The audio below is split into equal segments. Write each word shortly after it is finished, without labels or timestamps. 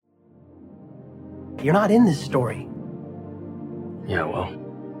You're not in this story. Yeah, well,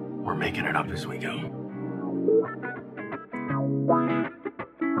 we're making it up as we go.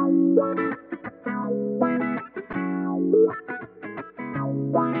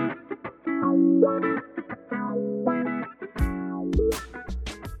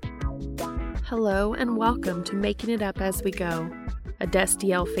 Hello and welcome to Making It Up As We Go, a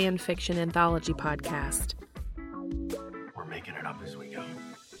Destiel fan fiction anthology podcast. We're making it up as we go.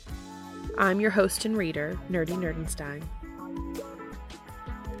 I'm your host and reader, Nerdy Nerdenstein.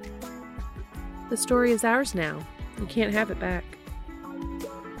 The story is ours now. You can't have it back.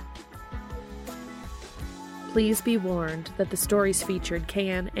 Please be warned that the stories featured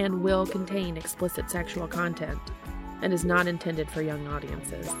can and will contain explicit sexual content and is not intended for young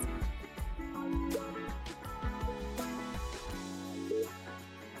audiences.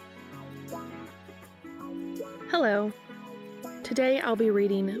 Hello. Today I'll be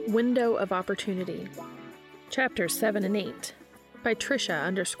reading Window of Opportunity, Chapters 7 and 8, by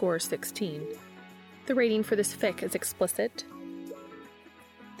Trisha_16. The rating for this fic is explicit.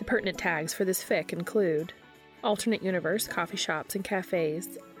 The pertinent tags for this fic include alternate universe coffee shops and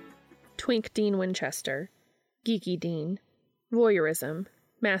cafes, twink Dean Winchester, geeky Dean, voyeurism,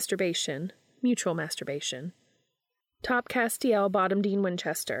 masturbation, mutual masturbation, top Castiel bottom Dean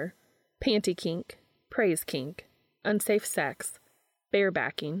Winchester, panty kink, praise kink, unsafe sex,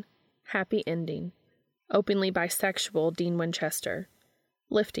 barebacking, happy ending, openly bisexual Dean Winchester,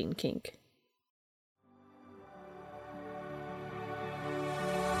 lifting kink.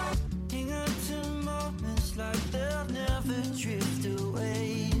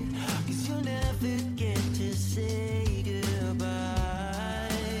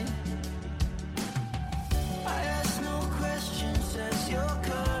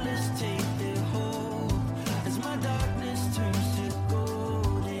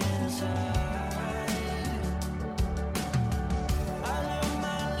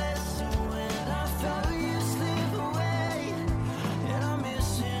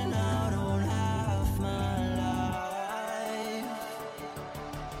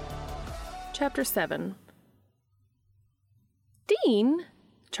 Chapter 7. Dean,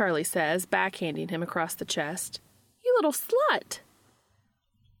 Charlie says, backhanding him across the chest. You little slut.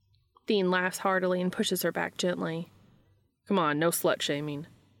 Dean laughs heartily and pushes her back gently. Come on, no slut-shaming.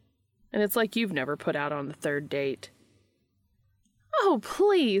 And it's like you've never put out on the third date. Oh,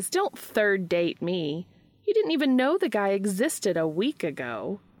 please, don't third date me. You didn't even know the guy existed a week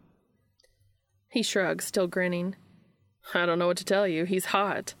ago. He shrugs, still grinning. I don't know what to tell you. He's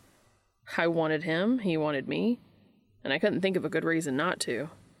hot. I wanted him, he wanted me, and I couldn't think of a good reason not to.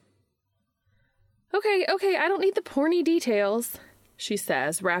 Okay, I don't need the porny details, she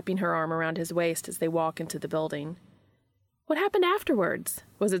says, wrapping her arm around his waist as they walk into the building. What happened afterwards?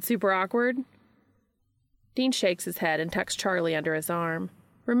 Was it super awkward? Dean shakes his head and tucks Charlie under his arm,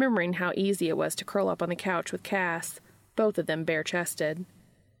 remembering how easy it was to curl up on the couch with Cass, both of them bare-chested.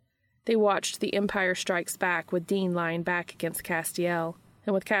 They watched The Empire Strikes Back with Dean lying back against Castiel,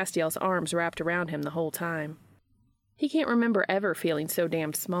 and with Castiel's arms wrapped around him the whole time. He can't remember ever feeling so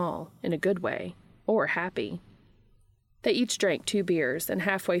damn small, in a good way, or happy. They each drank 2 beers, and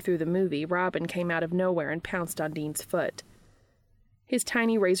halfway through the movie, Robin came out of nowhere and pounced on Dean's foot. His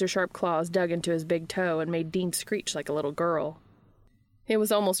tiny razor-sharp claws dug into his big toe and made Dean screech like a little girl. It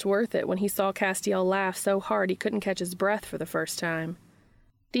was almost worth it when he saw Castiel laugh so hard he couldn't catch his breath for the first time.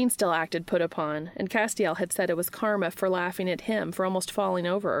 Dean still acted put upon, and Castiel had said it was karma for laughing at him for almost falling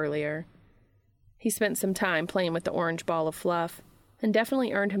over earlier. He spent some time playing with the orange ball of fluff, and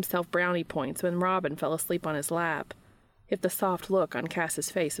definitely earned himself brownie points when Robin fell asleep on his lap, if the soft look on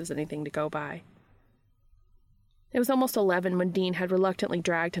Cass's face was anything to go by. It was almost 11 when Dean had reluctantly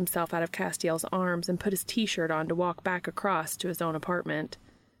dragged himself out of Castiel's arms and put his t-shirt on to walk back across to his own apartment.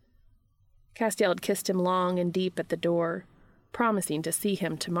 Castiel had kissed him long and deep at the door, promising to see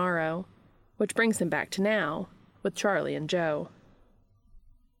him tomorrow, which brings him back to now, with Charlie and Joe.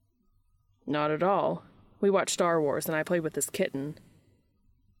 Not at all. We watched Star Wars and I played with this kitten.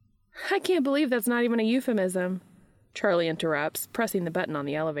 I can't believe that's not even a euphemism, Charlie interrupts, pressing the button on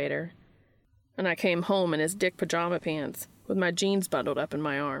the elevator. And I came home in his dick pajama pants, with my jeans bundled up in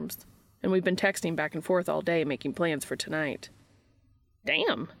my arms, and we've been texting back and forth all day making plans for tonight.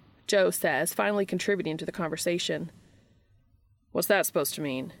 Damn, Joe says, finally contributing to the conversation. What's that supposed to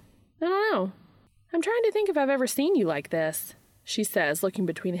mean? I don't know. I'm trying to think if I've ever seen you like this, she says, looking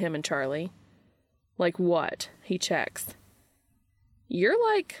between him and Charlie. Like what? He checks. You're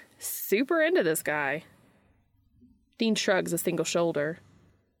like super into this guy. Dean shrugs a single shoulder.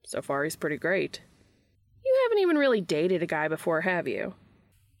 So far he's pretty great. You haven't even really dated a guy before, have you?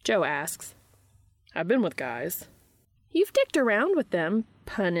 Joe asks. I've been with guys. You've dicked around with them,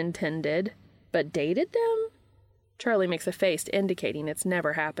 pun intended, but dated them? Charlie makes a face indicating it's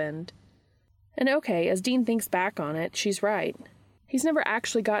never happened. And okay, as Dean thinks back on it, she's right. He's never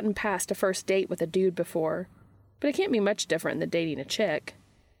actually gotten past a first date with a dude before, but it can't be much different than dating a chick.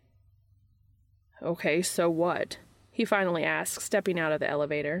 Okay, so what? He finally asks, stepping out of the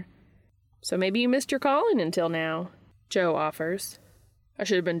elevator. So maybe you missed your calling until now, Joe offers. I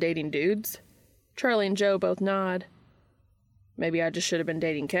should have been dating dudes. Charlie and Joe both nod. Maybe I just should have been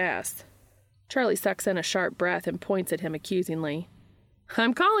dating Cass. Charlie sucks in a sharp breath and points at him accusingly.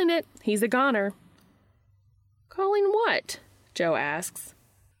 I'm calling it. He's a goner. Calling what? Joe asks.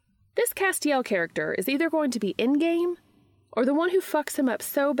 This Castiel character is either going to be in-game, or the one who fucks him up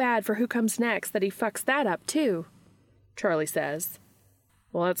so bad for who comes next that he fucks that up too, Charlie says.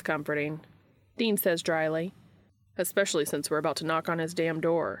 Well, that's comforting, Dean says dryly. Especially since we're about to knock on his damn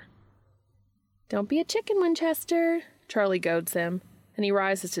door. Don't be a chicken, Winchester, Charlie goads him, and he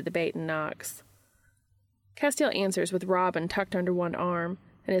rises to the bait and knocks. Castiel answers with Robin tucked under one arm,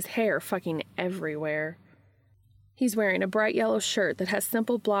 and his hair fucking everywhere. He's wearing a bright yellow shirt that has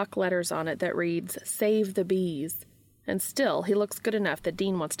simple block letters on it that reads, Save the Bees, and still he looks good enough that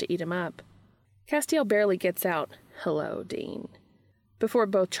Dean wants to eat him up. Castiel barely gets out, Hello, Dean, before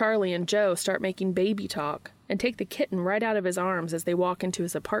both Charlie and Joe start making baby talk and take the kitten right out of his arms as they walk into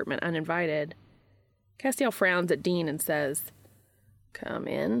his apartment uninvited. Castiel frowns at Dean and says, Come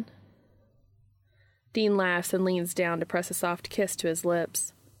in. Dean laughs and leans down to press a soft kiss to his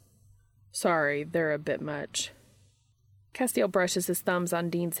lips. Sorry, they're a bit much. Castiel brushes his thumbs on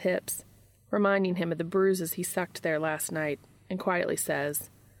Dean's hips, reminding him of the bruises he sucked there last night, and quietly says,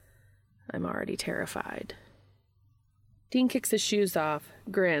 I'm already terrified. Dean kicks his shoes off,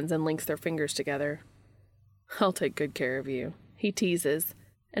 grins, and links their fingers together. I'll take good care of you, he teases,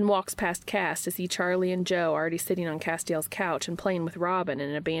 and walks past Cass to see Charlie and Joe already sitting on Castiel's couch and playing with Robin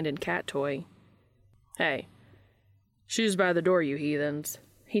and an abandoned cat toy. Hey, shoes by the door, you heathens,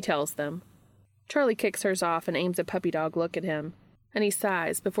 he tells them. Charlie kicks hers off and aims a puppy dog look at him, and he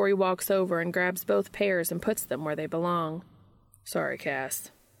sighs before he walks over and grabs both pairs and puts them where they belong. Sorry,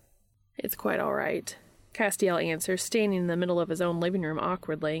 Cass. It's quite all right, Castiel answers, standing in the middle of his own living room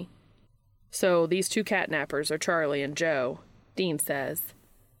awkwardly. So these two catnappers are Charlie and Joe, Dean says.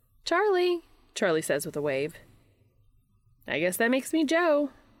 Charlie says with a wave. I guess that makes me Joe,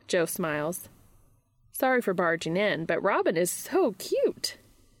 Joe smiles. Sorry for barging in, but Robin is so cute.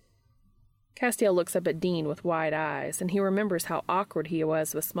 Castiel looks up at Dean with wide eyes, and he remembers how awkward he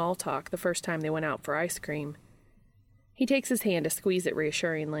was with small talk the first time they went out for ice cream. He takes his hand to squeeze it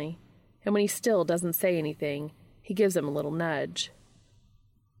reassuringly, and when he still doesn't say anything, he gives him a little nudge.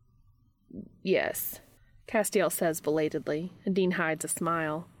 Yes, Castiel says belatedly, and Dean hides a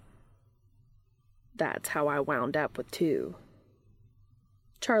smile. That's how I wound up with two.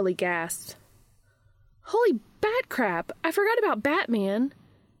 Charlie gasps. Holy bat crap! I forgot about Batman.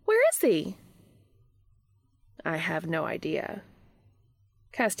 Where is he? I have no idea,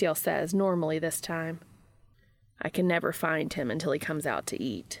 Castiel says, normally this time. I can never find him until he comes out to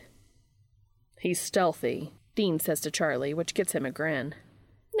eat. He's stealthy, Dean says to Charlie, which gets him a grin.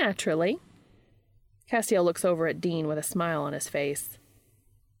 Naturally. Castiel looks over at Dean with a smile on his face.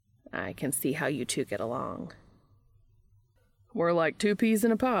 I can see how you two get along. We're like two peas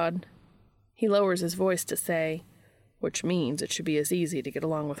in a pod. He lowers his voice to say, which means it should be as easy to get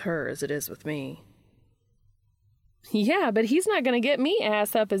along with her as it is with me. Yeah, but he's not going to get me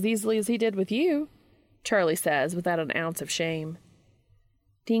ass up as easily as he did with you, Charlie says without an ounce of shame.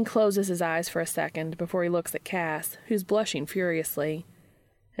 Dean closes his eyes for a second before he looks at Cass, who's blushing furiously,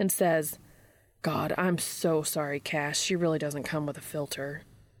 and says, God, I'm so sorry, Cass. She really doesn't come with a filter.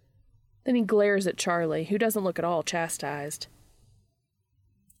 Then he glares at Charlie, who doesn't look at all chastised.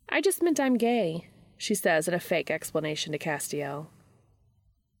 I just meant I'm gay, she says in a fake explanation to Castiel.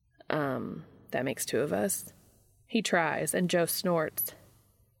 That makes two of us. He tries, and Joe snorts.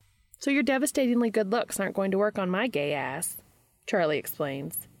 So your devastatingly good looks aren't going to work on my gay ass, Charlie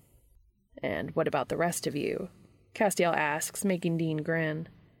explains. And what about the rest of you? Castiel asks, making Dean grin.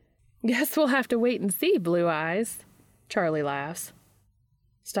 Guess we'll have to wait and see, Blue Eyes, Charlie laughs.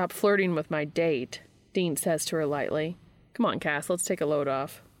 Stop flirting with my date, Dean says to her lightly. Come on, Cass, let's take a load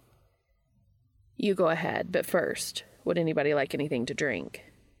off. You go ahead, but first, would anybody like anything to drink?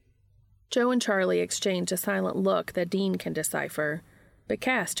 Joe and Charlie exchange a silent look that Dean can decipher, but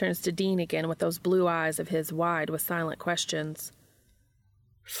Cass turns to Dean again with those blue eyes of his wide with silent questions.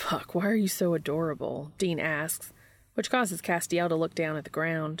 Fuck, why are you so adorable? Dean asks, which causes Castiel to look down at the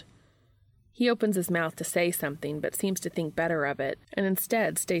ground. He opens his mouth to say something, but seems to think better of it, and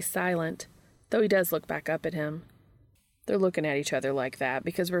instead stays silent, though he does look back up at him. They're looking at each other like that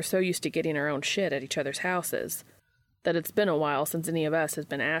because we're so used to getting our own shit at each other's houses that it's been a while since any of us has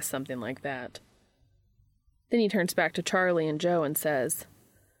been asked something like that. Then he turns back to Charlie and Joe and says,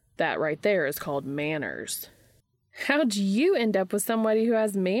 "That right there is called manners." "How'd you end up with somebody who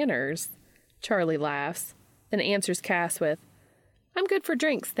has manners?" Charlie laughs, then answers Cass with, "I'm good for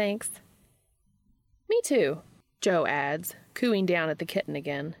drinks, thanks." "Me too," Joe adds, cooing down at the kitten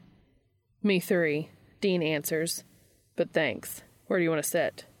again. "Me three," Dean answers, "but thanks. Where do you want to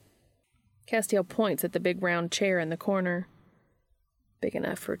sit?" Castiel points at the big round chair in the corner. "Big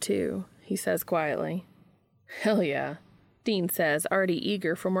enough for two," he says quietly. "Hell yeah," Dean says, already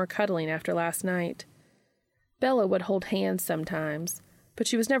eager for more cuddling after last night. Bella would hold hands sometimes, but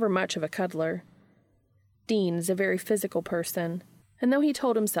she was never much of a cuddler. Dean is a very physical person, and though he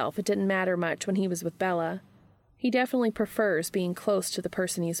told himself it didn't matter much when he was with Bella, he definitely prefers being close to the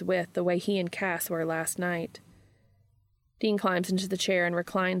person he's with the way he and Cass were last night. Dean climbs into the chair and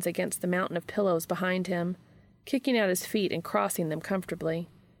reclines against the mountain of pillows behind him, kicking out his feet and crossing them comfortably.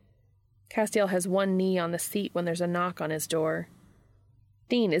 Castiel has one knee on the seat when there's a knock on his door.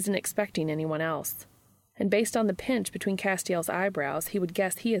 Dean isn't expecting anyone else, and based on the pinch between Castiel's eyebrows, he would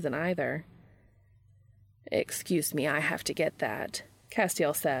guess he isn't either. "Excuse me, I have to get that,"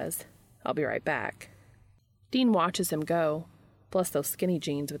 Castiel says. "I'll be right back." Dean watches him go, bless those skinny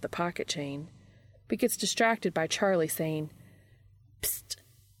jeans with the pocket chain, but gets distracted by Charlie saying, "Psst."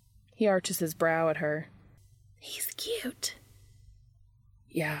 He arches his brow at her. "He's cute."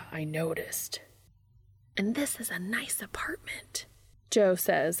 "Yeah, I noticed." "And this is a nice apartment," Joe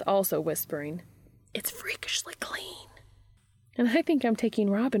says, also whispering. "It's freakishly clean." "And I think I'm taking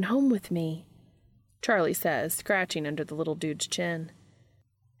Robin home with me," Charlie says, scratching under the little dude's chin.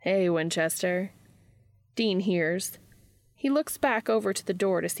 "Hey, Winchester." Dean hears. He looks back over to the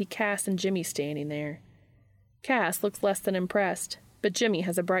door to see Cass and Jimmy standing there. Cass looks less than impressed, but Jimmy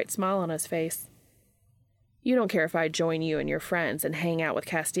has a bright smile on his face. "You don't care if I join you and your friends and hang out with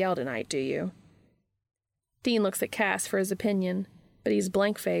Castiel tonight, do you?" Dean looks at Cass for his opinion, but he's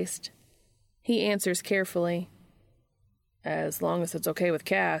blank-faced. He answers carefully, "As long as it's okay with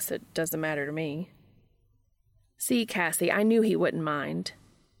Cass, it doesn't matter to me." "See, Cassie, I knew he wouldn't mind,"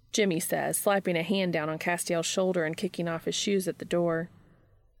 Jimmy says, slapping a hand down on Castiel's shoulder and kicking off his shoes at the door.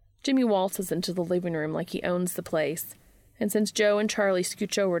 Jimmy waltzes into the living room like he owns the place, and since Joe and Charlie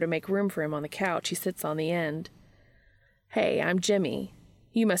scooch over to make room for him on the couch, he sits on the end. "Hey, I'm Jimmy.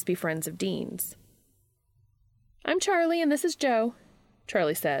 You must be friends of Dean's." "I'm Charlie, and this is Joe,"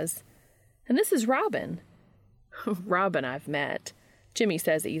 Charlie says. "And this is Robin." "Robin I've met," Jimmy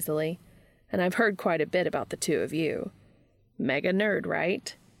says easily, "and I've heard quite a bit about the two of you. Mega nerd,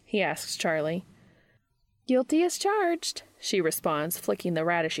 right?" he asks Charlie. "Guilty as charged," she responds, flicking the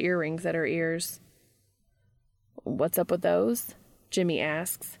radish earrings at her ears. "What's up with those?" Jimmy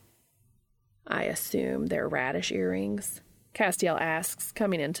asks. "I assume they're radish earrings," Castiel asks,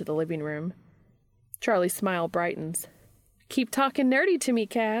 coming into the living room. Charlie's smile brightens. "Keep talking nerdy to me,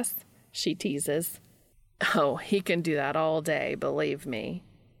 Cass," she teases. "Oh, he can do that all day, believe me,"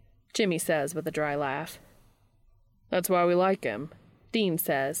 Jimmy says with a dry laugh. "That's why we like him," Dean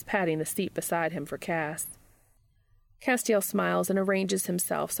says, patting the seat beside him for Cass. Castiel smiles and arranges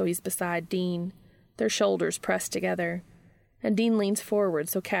himself so he's beside Dean, their shoulders pressed together, and Dean leans forward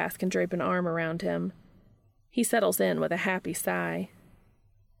so Cass can drape an arm around him. He settles in with a happy sigh.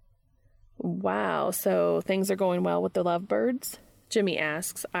 "Wow, so things are going well with the lovebirds?" Jimmy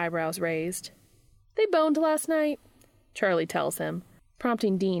asks, eyebrows raised. "They boned last night," Charlie tells him,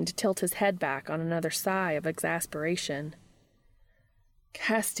 prompting Dean to tilt his head back on another sigh of exasperation.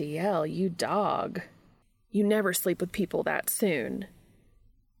 "Castiel, you dog. You never sleep with people that soon,"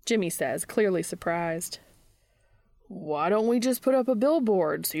 Jimmy says, clearly surprised. "Why don't we just put up a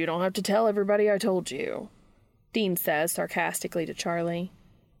billboard so you don't have to tell everybody I told you?" Dean says sarcastically to Charlie.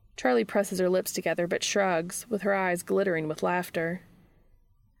 Charlie presses her lips together but shrugs, with her eyes glittering with laughter.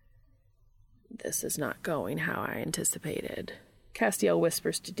 "This is not going how I anticipated," Castiel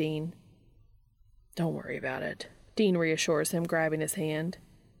whispers to Dean. "Don't worry about it," Dean reassures him, grabbing his hand.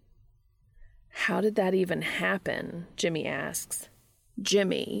 "How did that even happen?" Jimmy asks.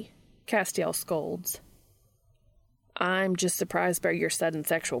 "Jimmy," Castiel scolds. "I'm just surprised by your sudden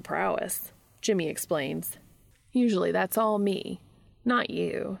sexual prowess," Jimmy explains. "Usually that's all me, not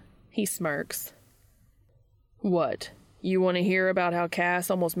you," he smirks. "What? You want to hear about how Cass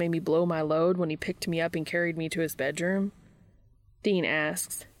almost made me blow my load when he picked me up and carried me to his bedroom?" Dean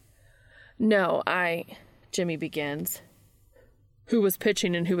asks. "No, Jimmy begins. "Who was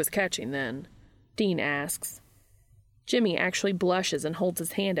pitching and who was catching then?" Dean asks. Jimmy actually blushes and holds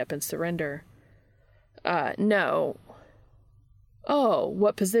his hand up in surrender. No. Oh,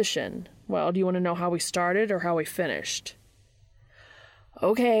 what position? Well, do you want to know how we started or how we finished?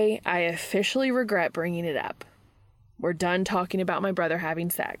 Okay, I officially regret bringing it up. We're done talking about my brother having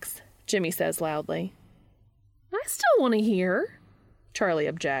sex, Jimmy says loudly. I still want to hear, Charlie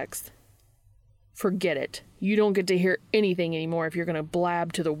objects. Forget it. You don't get to hear anything anymore if you're going to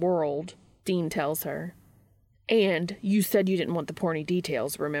blab to the world, Dean tells her. And you said you didn't want the porny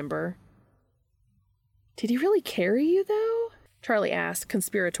details, remember? Did he really carry you, though? Charlie asks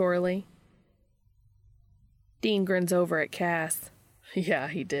conspiratorially. Dean grins over at Cass. Yeah,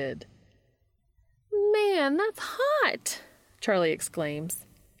 he did. Man, that's hot, Charlie exclaims.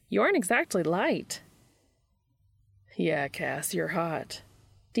 You aren't exactly light. Yeah, Cass, you're hot,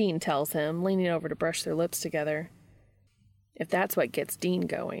 Dean tells him, leaning over to brush their lips together. If that's what gets Dean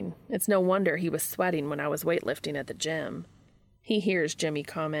going, it's no wonder he was sweating when I was weightlifting at the gym. He hears Jimmy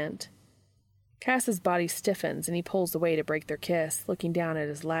comment. Cass's body stiffens and he pulls away to break their kiss, looking down at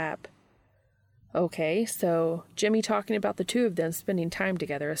his lap. Okay, so Jimmy talking about the two of them spending time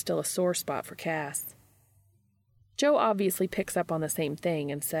together is still a sore spot for Cass. Joe obviously picks up on the same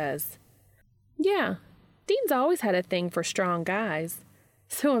thing and says, Yeah, Dean's always had a thing for strong guys.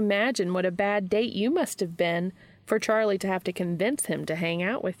 So imagine what a bad date you must have been for Charlie to have to convince him to hang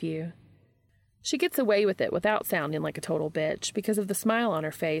out with you. She gets away with it without sounding like a total bitch because of the smile on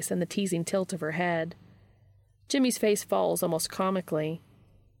her face and the teasing tilt of her head. Jimmy's face falls almost comically.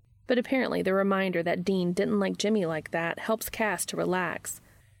 But apparently the reminder that Dean didn't like Jimmy like that helps Cass to relax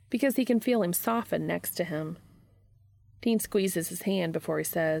because he can feel him soften next to him. Dean squeezes his hand before he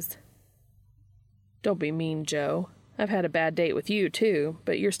says, Don't be mean, Joe. I've had a bad date with you, too,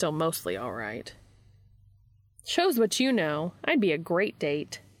 but you're still mostly all right. Shows what you know. I'd be a great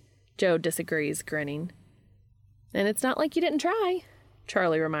date. Joe disagrees, grinning. And it's not like you didn't try,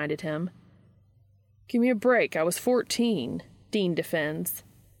 Charlie reminded him. Give me a break. I was 14, Dean defends.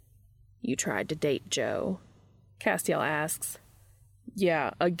 You tried to date Joe, Castiel asks.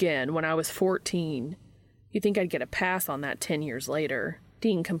 Yeah, again, when I was 14. You think I'd get a pass on that 10 years later,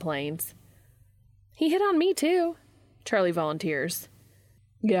 Dean complains. He hit on me, too, Charlie volunteers.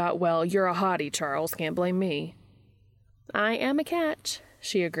 Yeah, well, you're a hottie, Charles. Can't blame me. I am a catch,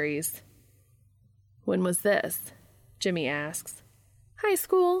 she agrees. When was this? Jimmy asks. High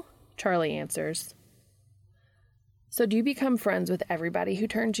school, Charlie answers. So do you become friends with everybody who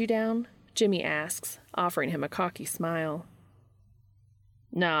turns you down? Jimmy asks, offering him a cocky smile.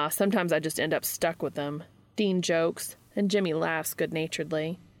 Nah, sometimes I just end up stuck with them, Dean jokes, and Jimmy laughs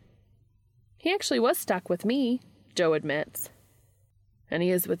good-naturedly. He actually was stuck with me, Joe admits. And he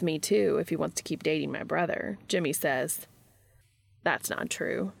is with me, too, if he wants to keep dating my brother, Jimmy says. That's not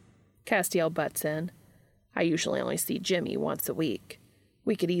true. Castiel butts in. I usually only see Jimmy once a week.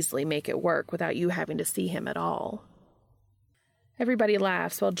 We could easily make it work without you having to see him at all. Everybody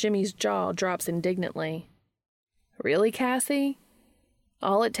laughs while Jimmy's jaw drops indignantly. Really, Cassie?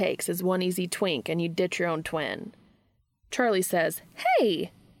 All it takes is one easy twink and you ditch your own twin. Charlie says,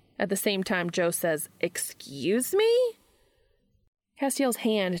 Hey! At the same time, Joe says, Excuse me? Castiel's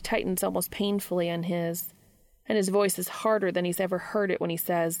hand tightens almost painfully on his, and his voice is harder than he's ever heard it when he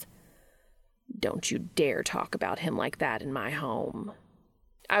says, Don't you dare talk about him like that in my home.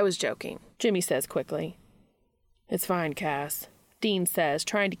 I was joking, Jimmy says quickly. It's fine, Cass, Dean says,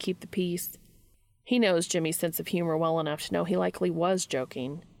 trying to keep the peace. He knows Jimmy's sense of humor well enough to know he likely was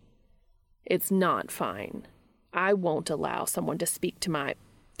joking. It's not fine. I won't allow someone to speak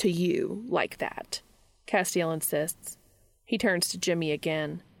to you like that, Castiel insists. He turns to Jimmy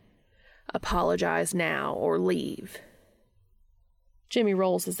again. Apologize now or leave. Jimmy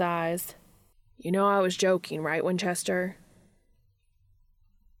rolls his eyes. You know I was joking, right, Winchester?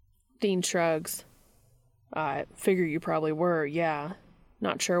 Dean shrugs. I figure you probably were, yeah.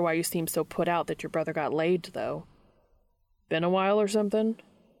 Not sure why you seem so put out that your brother got laid, though. Been a while or something?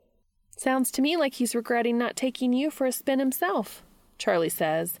 Sounds to me like he's regretting not taking you for a spin himself, Charlie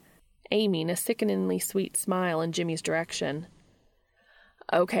says, aiming a sickeningly sweet smile in Jimmy's direction.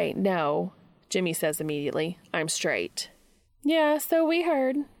 Okay, no, Jimmy says immediately. I'm straight. Yeah, so we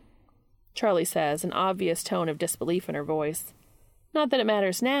heard, Charlie says, an obvious tone of disbelief in her voice. Not that it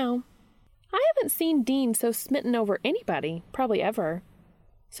matters now. I haven't seen Dean so smitten over anybody, probably ever.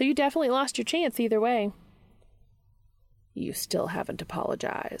 So you definitely lost your chance either way. You still haven't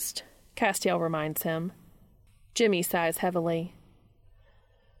apologized, Castiel reminds him. Jimmy sighs heavily.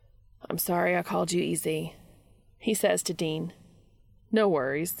 I'm sorry I called you easy, he says to Dean. No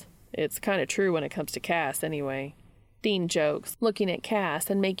worries. It's kind of true when it comes to Cass, anyway. Dean jokes, looking at Cass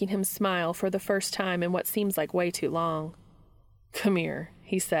and making him smile for the first time in what seems like way too long. Come here,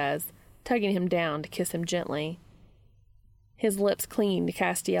 he says, tugging him down to kiss him gently. His lips clinging to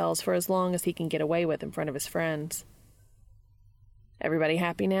Castiel's for as long as he can get away with in front of his friends. "Everybody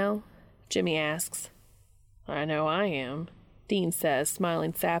happy now?" Jimmy asks. "I know I am," Dean says,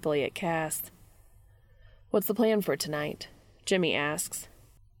 smiling sappily at Cass. "What's the plan for tonight?" Jimmy asks.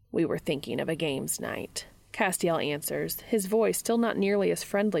 "We were thinking of a games night," Castiel answers, his voice still not nearly as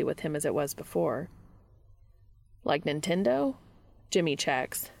friendly with him as it was before. "Like Nintendo?" Jimmy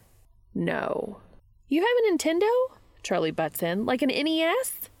checks. "No." "You have a Nintendo?" Charlie butts in. "Like an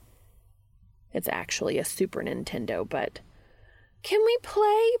NES?" "It's actually a Super Nintendo, but..." "Can we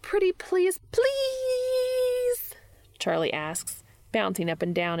play? Pretty please, please?" Charlie asks, bouncing up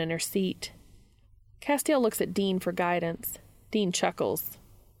and down in her seat. Castiel looks at Dean for guidance. Dean chuckles.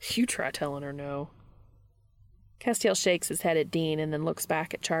 "You try telling her no." Castiel shakes his head at Dean and then looks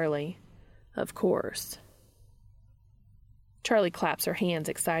back at Charlie. "Of course." Charlie claps her hands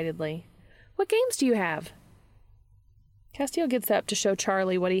excitedly. "What games do you have?" Castiel gets up to show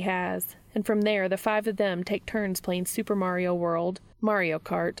Charlie what he has, and from there the 5 of them take turns playing Super Mario World, Mario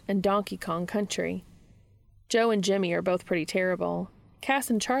Kart, and Donkey Kong Country. Joe and Jimmy are both pretty terrible. Cass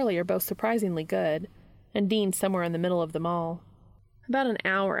and Charlie are both surprisingly good, and Dean somewhere in the middle of them all. About an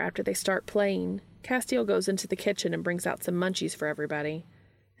hour after they start playing, Castiel goes into the kitchen and brings out some munchies for everybody,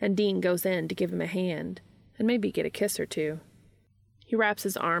 and Dean goes in to give him a hand, and maybe get a kiss or two. He wraps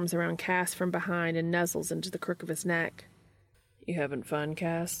his arms around Cass from behind and nuzzles into the crook of his neck. "You having fun,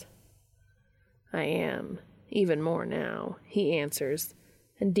 Cass?" "I am. Even more now," he answers,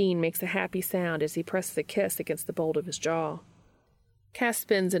 and Dean makes a happy sound as he presses a kiss against the bolt of his jaw. Cass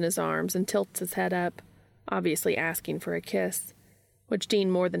spins in his arms and tilts his head up, obviously asking for a kiss, which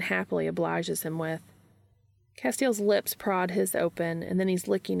Dean more than happily obliges him with. Castiel's lips prod his open, and then he's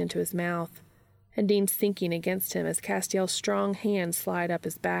licking into his mouth, and Dean's sinking against him as Castiel's strong hands slide up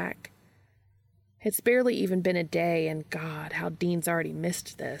his back. It's barely even been a day, and God, how Dean's already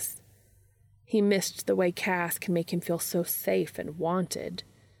missed this. He missed the way Cass can make him feel so safe and wanted,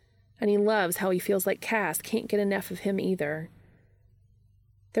 and he loves how he feels like Cass can't get enough of him either.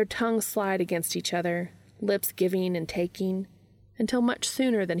 Their tongues slide against each other, lips giving and taking, until much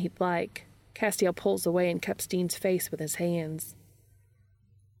sooner than he'd like, Castiel pulls away and cups Dean's face with his hands.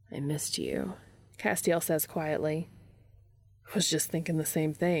 "I missed you," Castiel says quietly. "Was just thinking the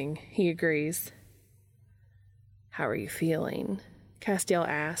same thing," he agrees. "How are you feeling?" Castiel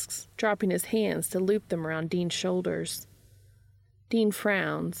asks, dropping his hands to loop them around Dean's shoulders. Dean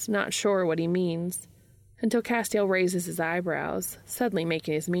frowns, not sure what he means, until Castiel raises his eyebrows, suddenly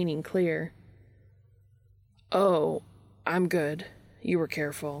making his meaning clear. "Oh, I'm good. You were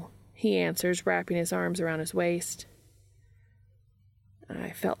careful," he answers, wrapping his arms around his waist.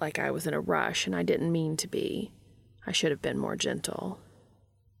 "I felt like I was in a rush, and I didn't mean to be. I should have been more gentle."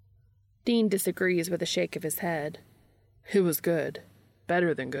 Dean disagrees with a shake of his head. "It was good.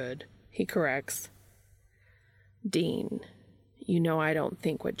 Better than good," he corrects. "Dean, you know I don't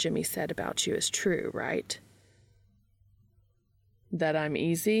think what Jimmy said about you is true, right?" "That I'm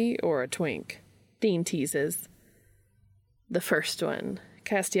easy or a twink?" Dean teases. "The first one,"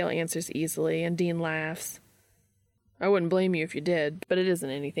 Castiel answers easily, and Dean laughs. "I wouldn't blame you if you did, but it isn't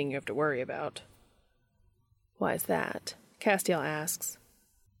anything you have to worry about." "Why's that?" Castiel asks.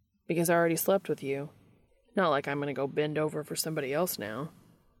 "Because I already slept with you. Not like I'm going to go bend over for somebody else now."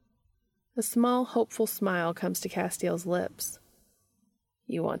 A small, hopeful smile comes to Castiel's lips.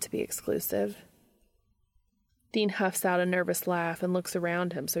 "You want to be exclusive?" Dean huffs out a nervous laugh and looks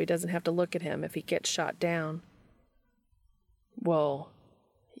around him so he doesn't have to look at him if he gets shot down. "Well,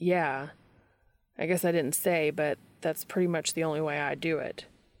 yeah. I guess I didn't say, but that's pretty much the only way I do it.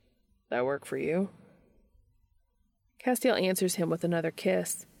 That work for you?" Castiel answers him with another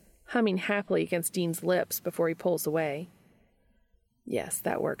kiss, humming happily against Dean's lips before he pulls away. "Yes,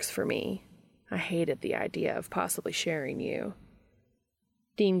 that works for me. I hated the idea of possibly sharing you."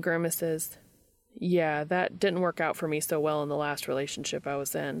 Dean grimaces. "Yeah, that didn't work out for me so well in the last relationship I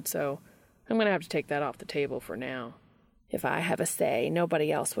was in, so I'm going to have to take that off the table for now. If I have a say,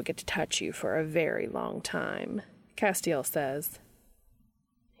 nobody else will get to touch you for a very long time," Castiel says.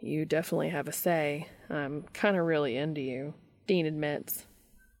 "You definitely have a say. I'm kind of really into you," Dean admits.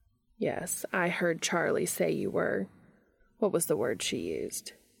 "Yes, I heard Charlie say you were..." What was the word she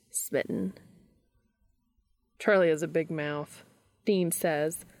used? "Smitten." "Charlie has a big mouth," Dean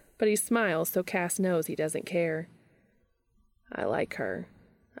says, but he smiles so Cass knows he doesn't care. "I like her.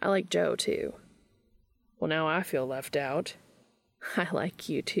 I like Joe, too." "Well, now I feel left out." "I like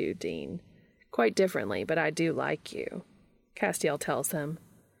you, too, Dean. Quite differently, but I do like you," Castiel tells him.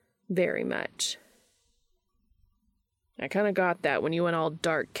 "Very much." I kind of got that when you went all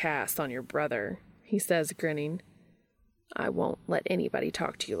dark Cass on your brother, he says, grinning. I won't let anybody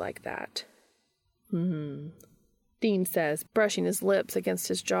talk to you like that. Dean says, brushing his lips against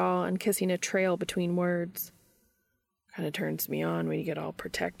his jaw and kissing a trail between words. Kind of turns me on when you get all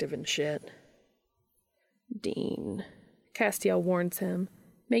protective and shit. Dean, Castiel warns him,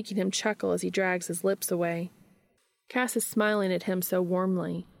 making him chuckle as he drags his lips away. Cass is smiling at him so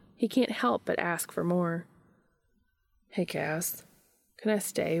warmly, he can't help but ask for more. Hey, Cass, can I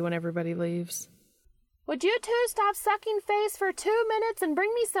stay when everybody leaves? Would you two stop sucking face for 2 minutes and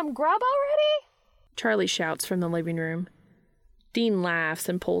bring me some grub already? Charlie shouts from the living room. Dean laughs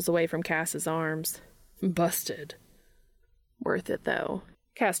and pulls away from Cass's arms. Busted. Worth it, though,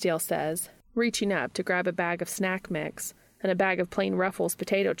 Castiel says, reaching up to grab a bag of snack mix and a bag of plain Ruffles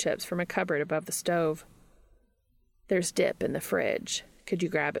potato chips from a cupboard above the stove. There's dip in the fridge. Could you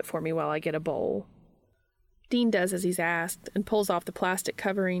grab it for me while I get a bowl? Dean does as he's asked and pulls off the plastic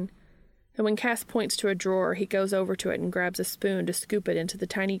covering. And when Cass points to a drawer, he goes over to it and grabs a spoon to scoop it into the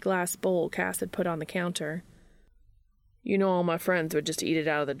tiny glass bowl Cass had put on the counter. You know all my friends would just eat it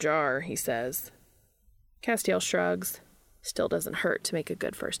out of the jar, he says. Castiel shrugs. Still doesn't hurt to make a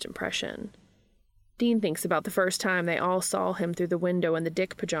good first impression. Dean thinks about the first time they all saw him through the window in the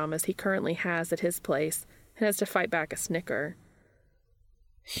dick pajamas he currently has at his place and has to fight back a snicker.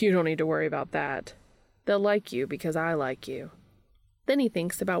 You don't need to worry about that. They'll like you because I like you. Then he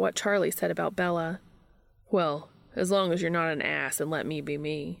thinks about what Charlie said about Bella. Well, as long as you're not an ass and let me be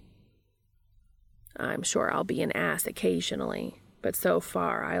me. I'm sure I'll be an ass occasionally, but so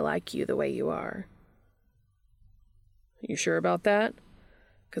far I like you the way you are. You sure about that?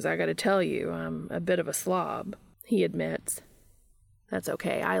 'Cause I gotta tell you, I'm a bit of a slob, he admits. That's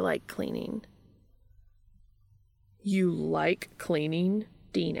okay, I like cleaning. You like cleaning?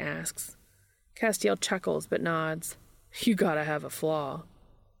 Dean asks. Castiel chuckles but nods. You gotta have a flaw.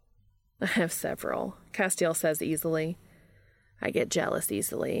 I have several, Castiel says easily. I get jealous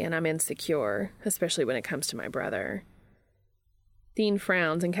easily, and I'm insecure, especially when it comes to my brother. Dean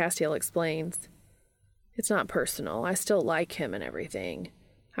frowns and Castiel explains. It's not personal. I still like him and everything.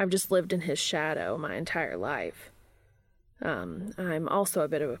 I've just lived in his shadow my entire life. I'm also a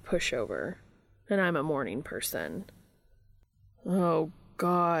bit of a pushover, and I'm a morning person. Oh,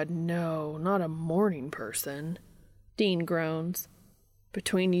 God, no, not a morning person. Dean groans.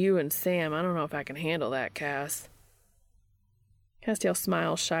 Between you and Sam, I don't know if I can handle that, Cass. Castiel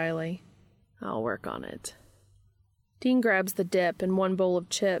smiles shyly. I'll work on it. Dean grabs the dip and one bowl of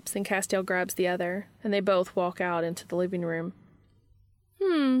chips, and Castiel grabs the other, and they both walk out into the living room.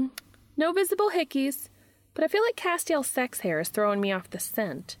 No visible hickeys, but I feel like Castiel's sex hair is throwing me off the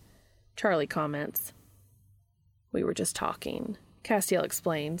scent, Charlie comments. We were just talking, Castiel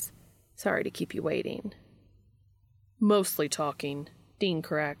explains. Sorry to keep you waiting. Mostly talking, Dean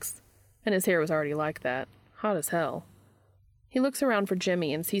corrects, and his hair was already like that, hot as hell. He looks around for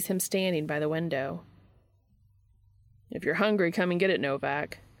Jimmy and sees him standing by the window. If you're hungry, come and get it,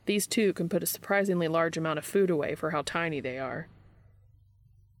 Novak. These two can put a surprisingly large amount of food away for how tiny they are.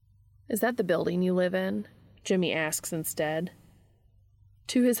 Is that the building you live in? Jimmy asks instead.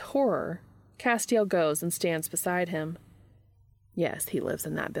 To his horror, Castiel goes and stands beside him. Yes, he lives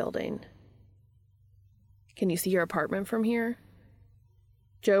in that building. Can you see your apartment from here?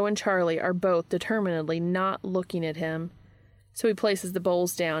 Joe and Charlie are both determinedly not looking at him, so he places the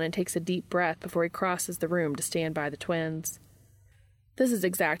bowls down and takes a deep breath before he crosses the room to stand by the twins. This is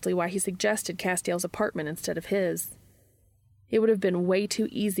exactly why he suggested Castiel's apartment instead of his. It would have been way too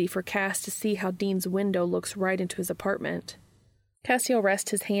easy for Cass to see how Dean's window looks right into his apartment. Castiel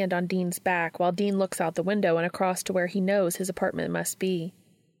rests his hand on Dean's back while Dean looks out the window and across to where he knows his apartment must be.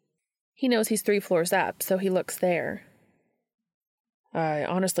 He knows he's 3 floors up, so he looks there. I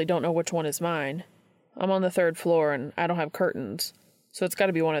honestly don't know which one is mine. I'm on the 3rd floor and I don't have curtains, so it's got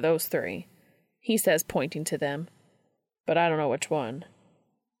to be one of those 3, he says, pointing to them. But I don't know which one.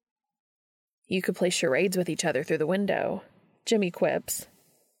 You could play charades with each other through the window, Jimmy quips.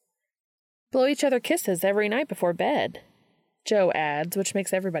 Blow each other kisses every night before bed, Joe adds, which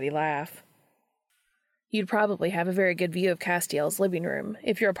makes everybody laugh. You'd probably have a very good view of Castiel's living room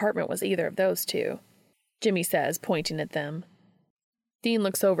if your apartment was either of those 2, Jimmy says, pointing at them. Dean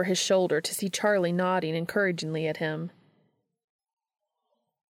looks over his shoulder to see Charlie nodding encouragingly at him.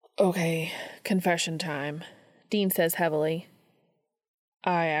 Okay, confession time, Dean says heavily.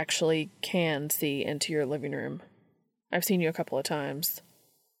 I actually can see into your living room. I've seen you a couple of times.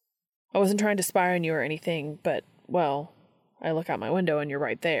 I wasn't trying to spy on you or anything, but, well, I look out my window and you're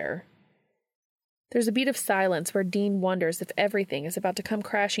right there. There's a beat of silence where Dean wonders if everything is about to come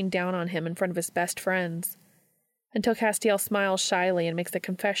crashing down on him in front of his best friends. until Castiel smiles shyly and makes a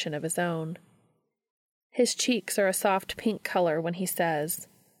confession of his own. His cheeks are a soft pink color when he says,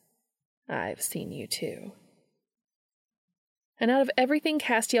 "I've seen you too." And out of everything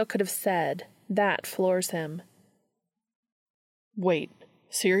Castiel could have said, that floors him. "Wait,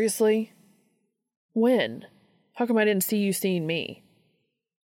 seriously? When? How come I didn't see you seeing me?"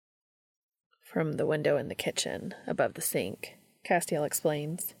 "From the window in the kitchen, above the sink," Castiel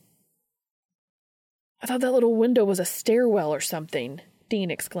explains. "I thought that little window was a stairwell or something," Dean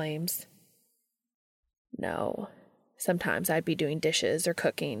exclaims. "No. Sometimes I'd be doing dishes or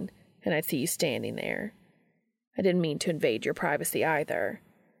cooking, and I'd see you standing there. I didn't mean to invade your privacy either.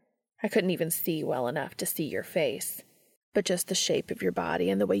 I couldn't even see well enough to see your face, but just the shape of your body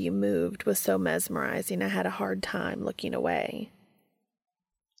and the way you moved was so mesmerizing I had a hard time looking away."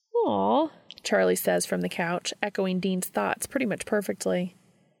 "Aw," Charlie says from the couch, echoing Dean's thoughts pretty much perfectly.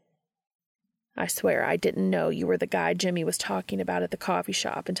 "I swear I didn't know you were the guy Jimmy was talking about at the coffee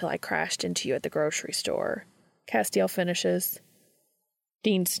shop until I crashed into you at the grocery store," Castiel finishes.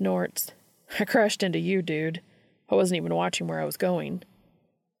 Dean snorts. "I crashed into you, dude. I wasn't even watching where I was going."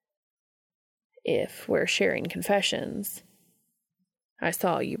 "If we're sharing confessions, I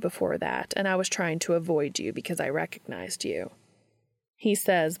saw you before that, and I was trying to avoid you because I recognized you," he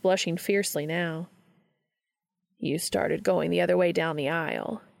says, blushing fiercely now. "You started going the other way down the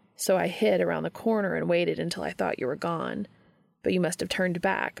aisle, so I hid around the corner and waited until I thought you were gone, but you must have turned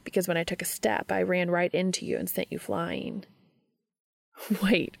back because when I took a step, I ran right into you and sent you flying."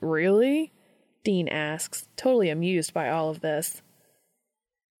 "Wait, really?" Dean asks, totally amused by all of this.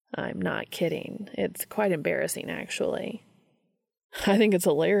 "I'm not kidding. It's quite embarrassing, actually." "I think it's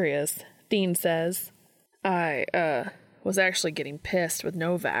hilarious," Dean says. I was actually getting pissed with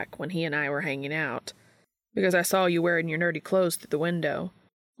Novak when he and I were hanging out, because I saw you wearing your nerdy clothes through the window,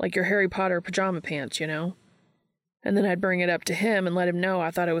 like your Harry Potter pajama pants, you know? And then I'd bring it up to him and let him know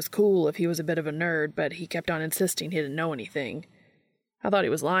I thought it was cool if he was a bit of a nerd, but he kept on insisting he didn't know anything. I thought he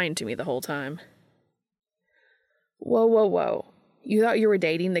was lying to me the whole time." Whoa. You thought you were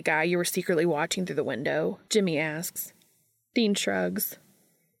dating the guy you were secretly watching through the window?" Jimmy asks. Dean shrugs.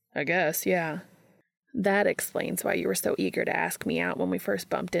 "I guess, yeah." "That explains why you were so eager to ask me out when we first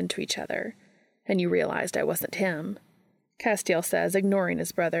bumped into each other, and you realized I wasn't him," Castiel says, ignoring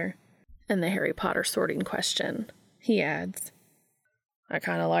his brother. "And the Harry Potter sorting question," he adds. "I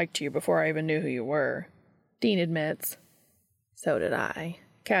kind of liked you before I even knew who you were," Dean admits. "So did I,"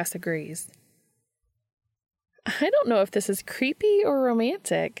 Cass agrees. "I don't know if this is creepy or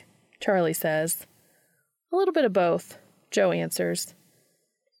romantic," Charlie says. "A little bit of both," Joe answers.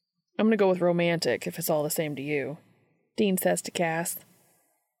 "I'm going to go with romantic if it's all the same to you," Dean says to Cass.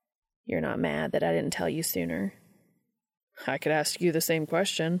 "You're not mad that I didn't tell you sooner?" "I could ask you the same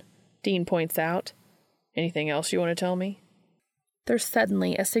question," Dean points out. "Anything else you want to tell me?" There's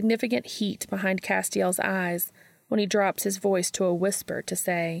suddenly a significant heat behind Castiel's eyes when he drops his voice to a whisper to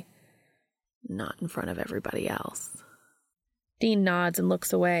say, "Not in front of everybody else." Dean nods and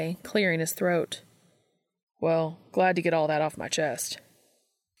looks away, clearing his throat. "Well, glad to get all that off my chest."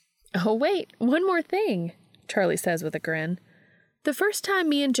 "Oh, wait, one more thing," Charlie says with a grin. "The first time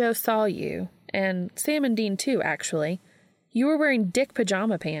me and Joe saw you, and Sam and Dean too, actually, you were wearing Dick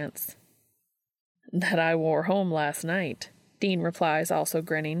pajama pants." "That I wore home last night," Dean replies, also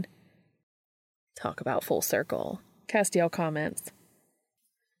grinning. "Talk about full circle," Castiel comments.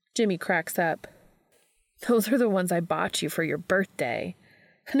 Jimmy cracks up. "Those are the ones I bought you for your birthday.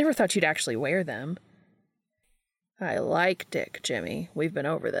 I never thought you'd actually wear them." "I like Dick, Jimmy. We've been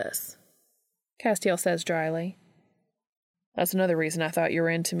over this," Castiel says dryly. "That's another reason I thought you were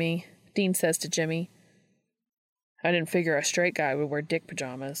into me," Dean says to Jimmy. "I didn't figure a straight guy would wear Dick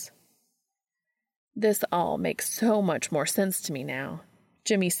pajamas." "This all makes so much more sense to me now,"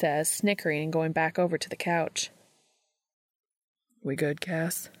 Jimmy says, snickering and going back over to the couch. "We good,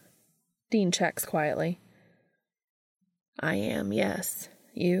 Cass?" Dean checks quietly. "I am, yes.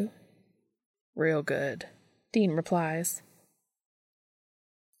 You?" "Real good," Dean replies.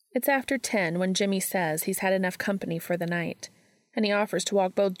 It's after 10 when Jimmy says he's had enough company for the night, and he offers to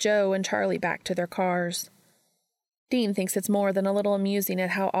walk both Joe and Charlie back to their cars. Dean thinks it's more than a little amusing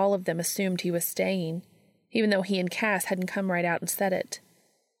at how all of them assumed he was staying, even though he and Cass hadn't come right out and said it.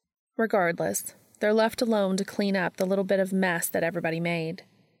 Regardless, they're left alone to clean up the little bit of mess that everybody made.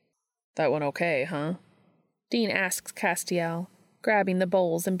 "That went okay, huh?" Dean asks Castiel, grabbing the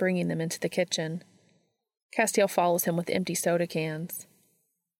bowls and bringing them into the kitchen. Castiel follows him with empty soda cans.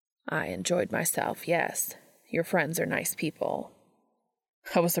 "I enjoyed myself, yes. Your friends are nice people."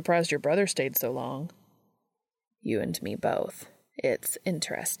 "I was surprised your brother stayed so long." "You and me both. It's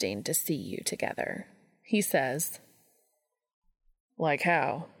interesting to see you together," he says, Like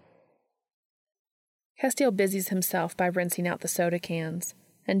how? Castiel busies himself by rinsing out the soda cans,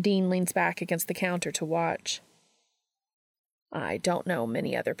 and Dean leans back against the counter to watch. I don't know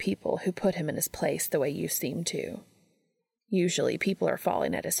many other people who put him in his place the way you seem to. Usually people are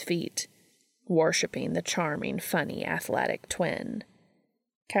falling at his feet, worshipping the charming, funny, athletic twin.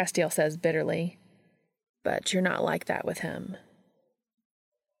 Castiel says bitterly, but you're not like that with him.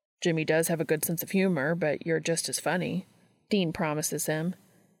 Jimmy does have a good sense of humor, but you're just as funny, Dean promises him.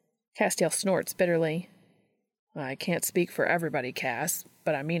 Castiel snorts bitterly. I can't speak for everybody, Cass,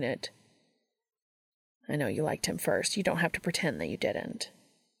 but I mean it. I know you liked him first. You don't have to pretend that you didn't.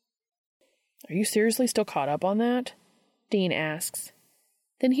 Are you seriously still caught up on that? Dean asks.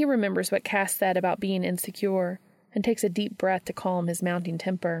 Then he remembers what Cass said about being insecure and takes a deep breath to calm his mounting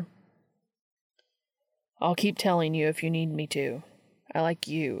temper. I'll keep telling you if you need me to. I like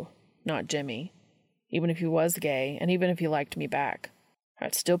you, not Jimmy. Even if he was gay, and even if he liked me back.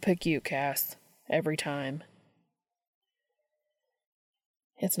 I'd still pick you, Cass. Every time.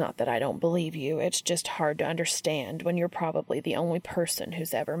 It's not that I don't believe you, it's just hard to understand when you're probably the only person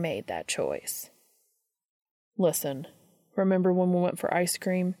who's ever made that choice. Listen, remember when we went for ice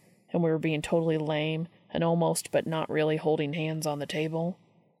cream, and we were being totally lame, and almost but not really holding hands on the table?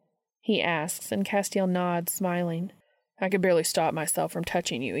 He asks, and Castiel nods, smiling. I could barely stop myself from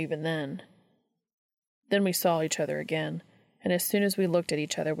touching you even then. Then we saw each other again, and as soon as we looked at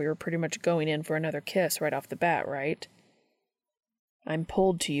each other, we were pretty much going in for another kiss right off the bat, right? I'm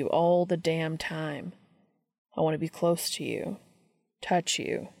pulled to you all the damn time. I want to be close to you, touch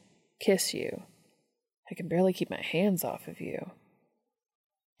you, kiss you. I can barely keep my hands off of you.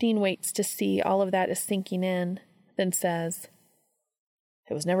 Dean waits to see all of that is sinking in, then says,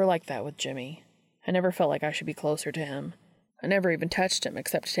 It was never like that with Jimmy. I never felt like I should be closer to him. I never even touched him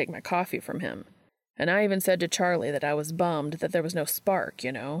except to take my coffee from him. And I even said to Charlie that I was bummed that there was no spark,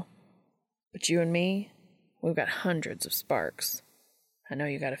 you know. But you and me, we've got hundreds of sparks. I know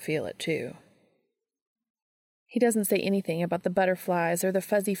you gotta feel it, too. He doesn't say anything about the butterflies or the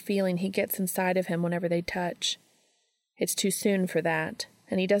fuzzy feeling he gets inside of him whenever they touch. It's too soon for that,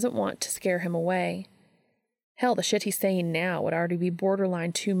 and he doesn't want to scare him away. Hell, the shit he's saying now would already be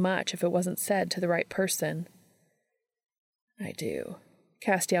borderline too much if it wasn't said to the right person. I do,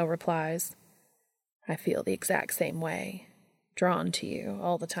 Castiel replies. I feel the exact same way, drawn to you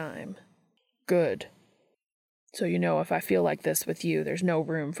all the time. Good. So you know if I feel like this with you, there's no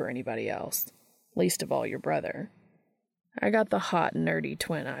room for anybody else, least of all your brother. I got the hot, nerdy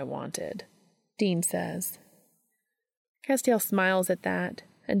twin I wanted, Dean says. Castiel smiles at that,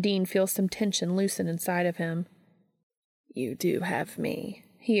 and Dean feels some tension loosen inside of him. You do have me,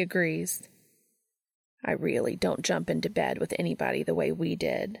 he agrees. I really don't jump into bed with anybody the way we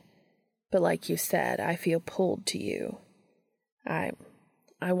did. But like you said, I feel pulled to you. I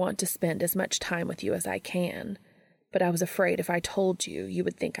want to spend as much time with you as I can, but I was afraid if I told you, you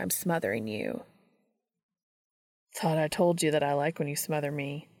would think I'm smothering you. Thought I told you that I like when you smother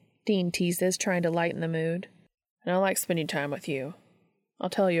me, Dean teases, trying to lighten the mood. And I like spending time with you. I'll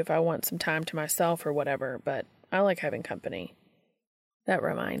tell you if I want some time to myself or whatever, but I like having company. That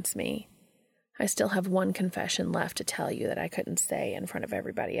reminds me, I still have one confession left to tell you that I couldn't say in front of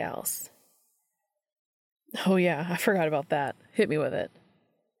everybody else. Oh yeah, I forgot about that. Hit me with it.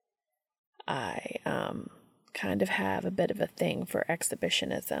 I, kind of have a bit of a thing for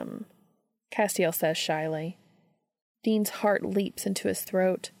exhibitionism, Castiel says shyly. Dean's heart leaps into his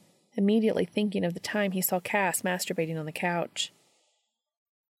throat, immediately thinking of the time he saw Cass masturbating on the couch.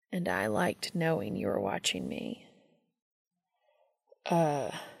 And I liked knowing you were watching me.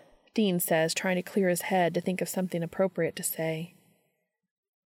 Dean says, trying to clear his head to think of something appropriate to say.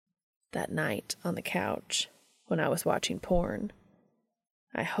 That night on the couch, when I was watching porn,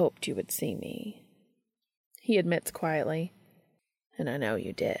 I hoped you would see me. He admits quietly. And I know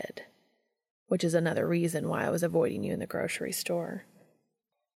you did, which is another reason why I was avoiding you in the grocery store.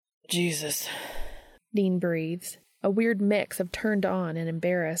 Jesus, Dean breathes, a weird mix of turned on and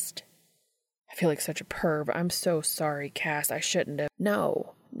embarrassed. I feel like such a perv. I'm so sorry, Cass. I shouldn't have.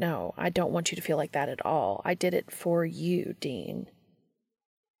 No, I don't want you to feel like that at all. I did it for you, Dean.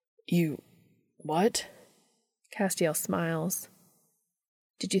 You... what? Castiel smiles.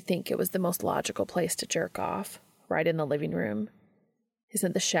 Did you think it was the most logical place to jerk off? Right in the living room?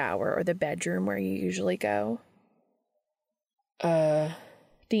 Isn't the shower or the bedroom where you usually go?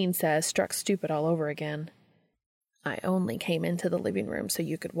 Dean says, struck stupid all over again. I only came into the living room so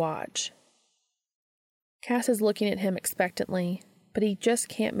you could watch. Cass is looking at him expectantly, but he just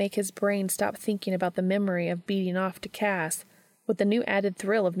can't make his brain stop thinking about the memory of beating off to Cass, with the new added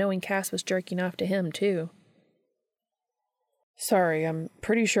thrill of knowing Cass was jerking off to him, too. Sorry, I'm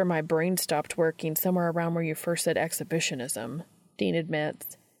pretty sure my brain stopped working somewhere around where you first said exhibitionism, Dean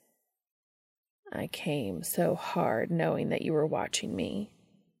admits. I came so hard knowing that you were watching me,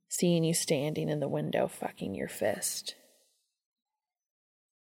 seeing you standing in the window fucking your fist.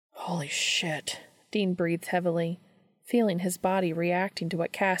 Holy shit, Dean breathes heavily, feeling his body reacting to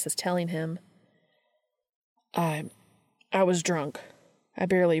what Cass is telling him. I was drunk. I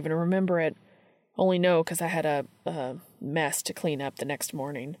barely even remember it. Only know because I had a mess to clean up the next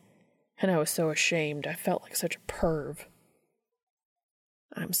morning. And I was so ashamed. I felt like such a perv.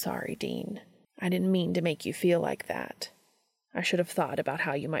 I'm sorry, Dean. I didn't mean to make you feel like that. I should have thought about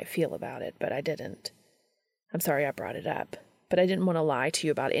how you might feel about it, but I didn't. I'm sorry I brought it up, but I didn't want to lie to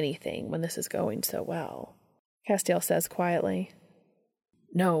you about anything when this is going so well. Castiel says quietly.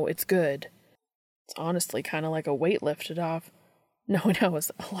 No, it's good. It's honestly kind of like a weight lifted off, knowing I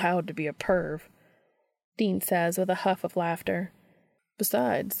was allowed to be a perv, Dean says with a huff of laughter.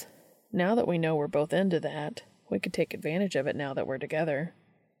 Besides, now that we know we're both into that, we could take advantage of it now that we're together.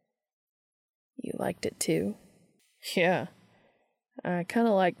 You liked it too? Yeah. I kind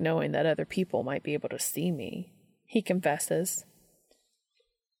of like knowing that other people might be able to see me, he confesses.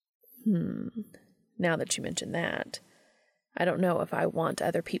 Now that you mention that, I don't know if I want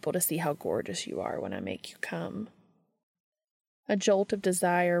other people to see how gorgeous you are when I make you come. A jolt of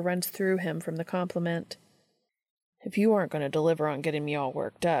desire runs through him from the compliment. If you aren't going to deliver on getting me all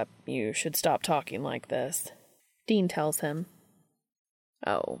worked up, you should stop talking like this, Dean tells him.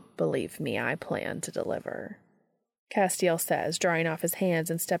 Oh, believe me, I plan to deliver, Castiel says, drying off his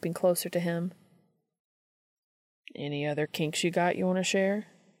hands and stepping closer to him. Any other kinks you got you want to share?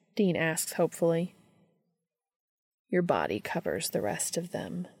 Dean asks hopefully. Your body covers the rest of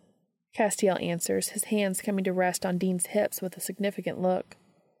them, Castiel answers, his hands coming to rest on Dean's hips with a significant look.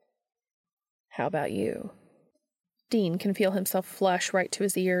 How about you? Dean can feel himself flush right to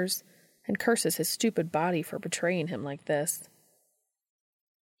his ears and curses his stupid body for betraying him like this.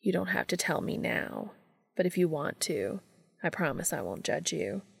 You don't have to tell me now, but if you want to, I promise I won't judge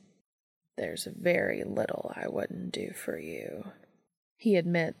you. There's very little I wouldn't do for you, he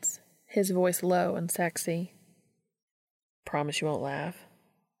admits, his voice low and sexy. Promise you won't laugh,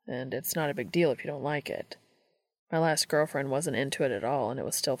 and it's not a big deal if you don't like it. My last girlfriend wasn't into it at all, and it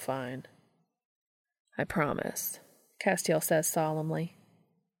was still fine. I promise, Castiel says solemnly.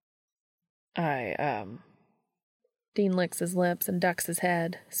 Dean licks his lips and ducks his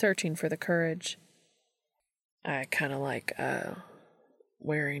head, searching for the courage. I kind of like,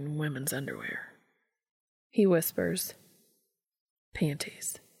 wearing women's underwear, he whispers.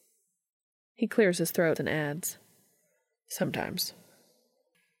 Panties. He clears his throat and adds, sometimes.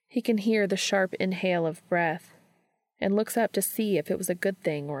 He can hear the sharp inhale of breath and looks up to see if it was a good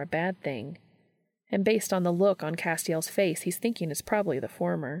thing or a bad thing. And based on the look on Castiel's face, he's thinking it's probably the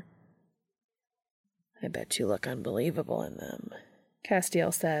former. I bet you look unbelievable in them,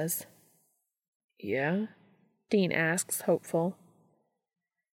 Castiel says. Yeah? Dean asks, hopeful.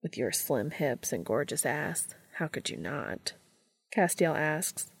 With your slim hips and gorgeous ass, how could you not? Castiel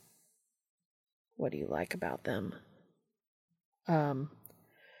asks. What do you like about them?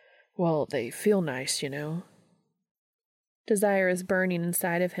 Well, they feel nice, you know. Desire is burning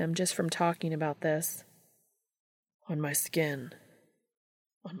inside of him just from talking about this. On my skin.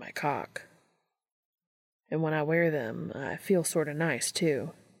 On my cock. And when I wear them, I feel sort of nice,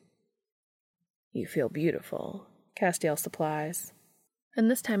 too. You feel beautiful, Castiel supplies. And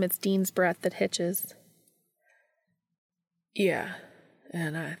this time it's Dean's breath that hitches. Yeah,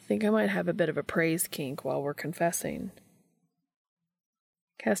 and I think I might have a bit of a praise kink while we're confessing.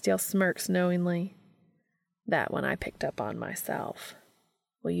 Castiel smirks knowingly. That one I picked up on myself.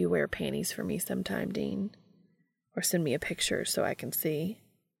 Will you wear panties for me sometime, Dean? Or send me a picture so I can see?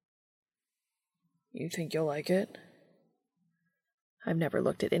 You think you'll like it? I've never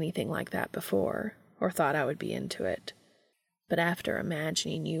looked at anything like that before, or thought I would be into it. But after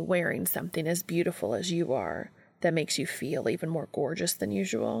imagining you wearing something as beautiful as you are, that makes you feel even more gorgeous than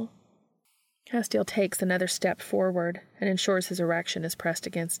usual. Castiel takes another step forward and ensures his erection is pressed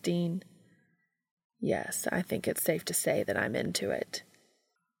against Dean. Yes, I think it's safe to say that I'm into it.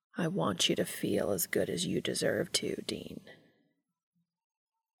 I want you to feel as good as you deserve to, Dean.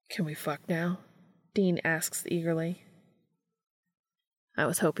 Can we fuck now? Dean asks eagerly. I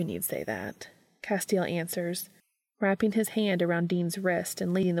was hoping you'd say that, Castiel answers, wrapping his hand around Dean's wrist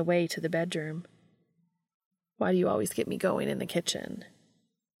and leading the way to the bedroom. Why do you always get me going in the kitchen?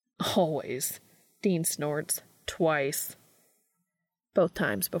 Always, Dean snorts, twice. Both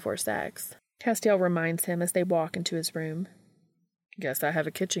times before sex. Castiel reminds him as they walk into his room. Guess I have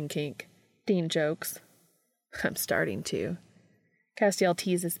a kitchen kink, Dean jokes. I'm starting to. Castiel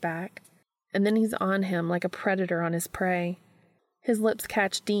teases back, and then he's on him like a predator on his prey. His lips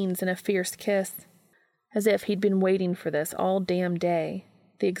catch Dean's in a fierce kiss, as if he'd been waiting for this all damn day,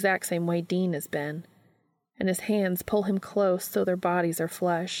 the exact same way Dean has been, and his hands pull him close so their bodies are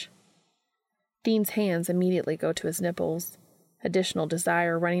flush. Dean's hands immediately go to his nipples, additional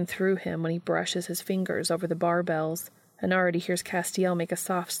desire running through him when he brushes his fingers over the barbells and already hears Castiel make a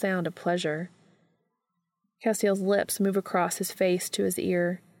soft sound of pleasure. Castiel's lips move across his face to his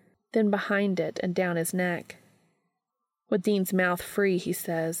ear, then behind it and down his neck. With Dean's mouth free, he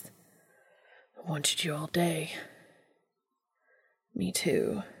says, "I wanted you all day." "Me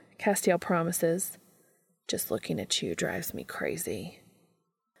too," Castiel promises. "Just looking at you drives me crazy."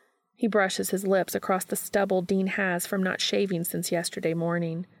 He brushes his lips across the stubble Dean has from not shaving since yesterday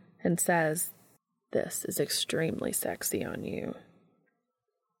morning and says, "This is extremely sexy on you."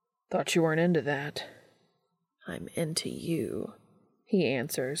 "Thought you weren't into that." "I'm into you," he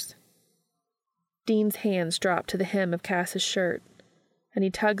answers. Dean's hands drop to the hem of Cass's shirt, and he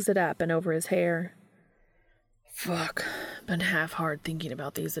tugs it up and over his hair. "Fuck, been half-hard thinking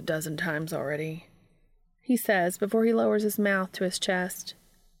about these a dozen times already," he says before he lowers his mouth to his chest.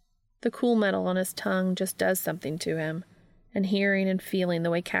 The cool metal on his tongue just does something to him, and hearing and feeling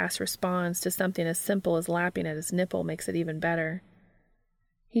the way Cass responds to something as simple as lapping at his nipple makes it even better.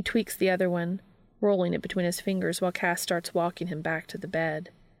 He tweaks the other one, rolling it between his fingers while Cass starts walking him back to the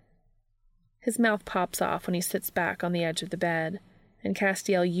bed. His mouth pops off when he sits back on the edge of the bed, and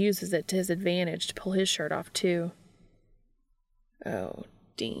Castiel uses it to his advantage to pull his shirt off too. "Oh,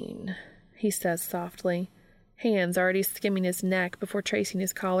 Dean," he says softly, hands already skimming his neck before tracing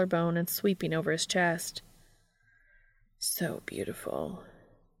his collarbone and sweeping over his chest. "So beautiful."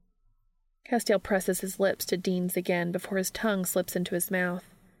 Castiel presses his lips to Dean's again before his tongue slips into his mouth,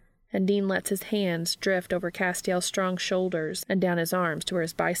 and Dean lets his hands drift over Castiel's strong shoulders and down his arms to where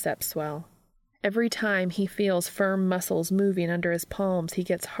his biceps swell. Every time he feels firm muscles moving under his palms, he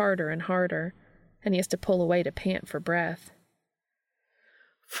gets harder and harder, and he has to pull away to pant for breath.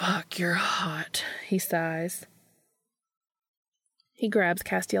 "Fuck, you're hot," he sighs. He grabs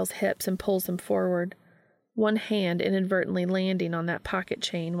Castiel's hips and pulls him forward, one hand inadvertently landing on that pocket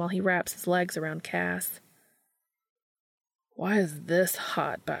chain while he wraps his legs around Cass. "Why is this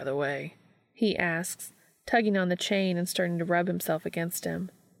hot, by the way?" he asks, tugging on the chain and starting to rub himself against him.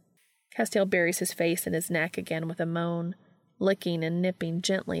 Castiel buries his face in his neck again with a moan, licking and nipping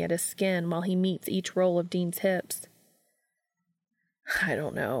gently at his skin while he meets each roll of Dean's hips. "I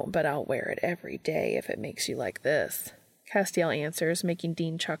don't know, but I'll wear it every day if it makes you like this," Castiel answers, making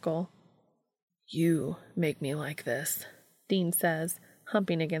Dean chuckle. "You make me like this," Dean says,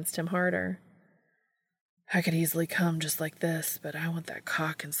 humping against him harder. "I could easily come just like this, but I want that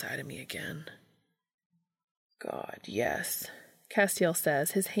cock inside of me again." "God, yes," Castiel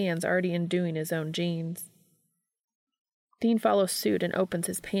says, his hands already undoing his own jeans. Dean follows suit and opens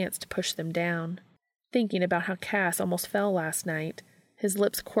his pants to push them down. Thinking about how Cass almost fell last night, his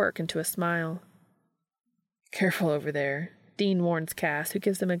lips quirk into a smile. "Careful over there," Dean warns Cass, who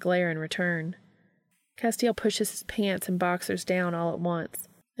gives him a glare in return. Castiel pushes his pants and boxers down all at once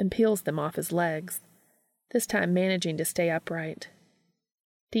and peels them off his legs, this time managing to stay upright.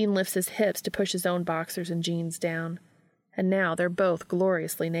 Dean lifts his hips to push his own boxers and jeans down, and now they're both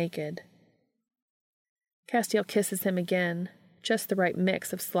gloriously naked. Castiel kisses him again, just the right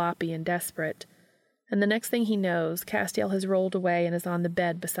mix of sloppy and desperate, and the next thing he knows, Castiel has rolled away and is on the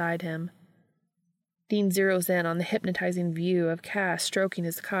bed beside him. Dean zeroes in on the hypnotizing view of Cass stroking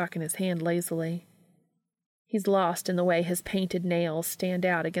his cock in his hand lazily. He's lost in the way his painted nails stand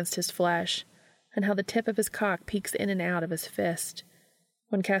out against his flesh, and how the tip of his cock peeks in and out of his fist,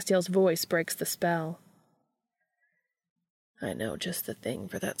 when Castiel's voice breaks the spell. "I know just the thing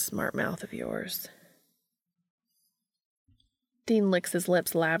for that smart mouth of yours." Dean licks his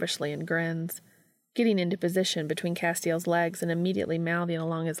lips lavishly and grins, getting into position between Castiel's legs and immediately mouthing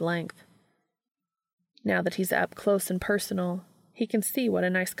along his length. Now that he's up close and personal, he can see what a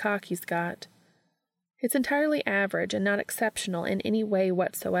nice cock he's got. It's entirely average and not exceptional in any way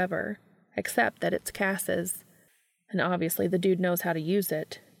whatsoever, except that it's Cass's, and obviously the dude knows how to use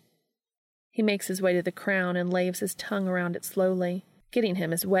it. He makes his way to the crown and laves his tongue around it slowly, getting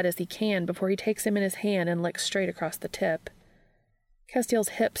him as wet as he can before he takes him in his hand and licks straight across the tip. Castiel's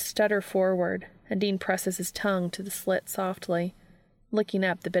hips stutter forward, and Dean presses his tongue to the slit softly, licking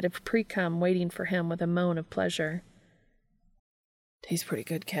up the bit of pre-cum waiting for him with a moan of pleasure. "Tastes pretty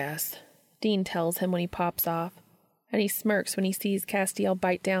good, Cass," Dean tells him when he pops off, and he smirks when he sees Castiel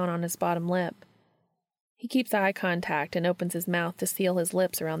bite down on his bottom lip. He keeps eye contact and opens his mouth to seal his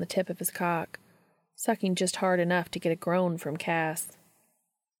lips around the tip of his cock, sucking just hard enough to get a groan from Cass.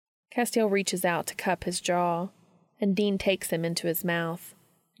 Castiel reaches out to cup his jaw, and Dean takes him into his mouth,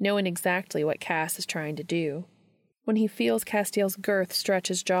 knowing exactly what Cass is trying to do. When he feels Castiel's girth stretch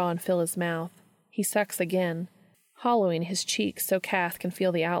his jaw and fill his mouth, he sucks again, hollowing his cheeks so Cass can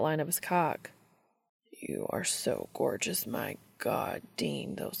feel the outline of his cock. "You are so gorgeous, my God,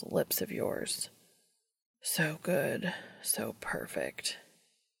 Dean, those lips of yours. So good, so perfect."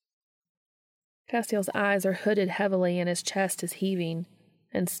 Castiel's eyes are hooded heavily and his chest is heaving,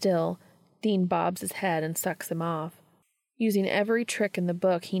 and still, Dean bobs his head and sucks him off, using every trick in the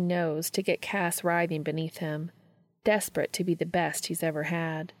book he knows to get Cass writhing beneath him, desperate to be the best he's ever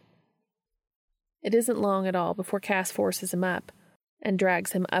had. It isn't long at all before Cass forces him up and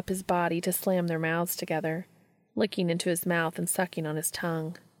drags him up his body to slam their mouths together, licking into his mouth and sucking on his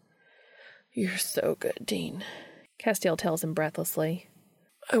tongue. "You're so good, Dean," Castiel tells him breathlessly.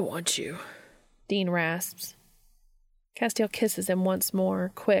 "I want you," Dean rasps. Castiel kisses him once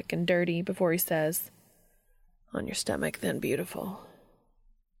more, quick and dirty, before he says, "On your stomach, then, beautiful."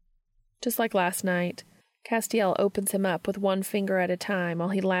 Just like last night, Castiel opens him up with one finger at a time while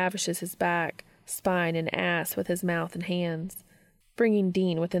he lavishes his back, spine, and ass with his mouth and hands, bringing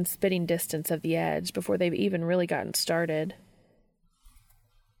Dean within spitting distance of the edge before they've even really gotten started.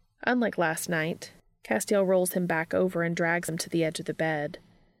 Unlike last night, Castiel rolls him back over and drags him to the edge of the bed.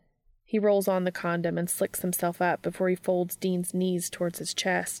 He rolls on the condom and slicks himself up before he folds Dean's knees towards his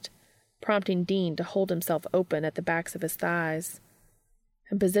chest, prompting Dean to hold himself open at the backs of his thighs,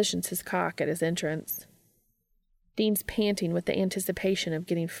 and positions his cock at his entrance. Dean's panting with the anticipation of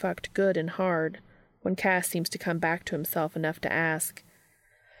getting fucked good and hard when Cass seems to come back to himself enough to ask,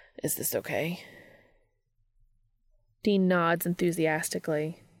 "Is this okay?" Dean nods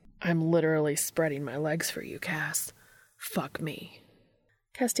enthusiastically. "I'm literally spreading my legs for you, Cass. Fuck me."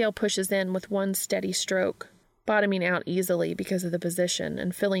 Castiel pushes in with one steady stroke, bottoming out easily because of the position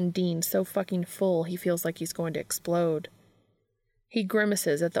and filling Dean so fucking full he feels like he's going to explode. He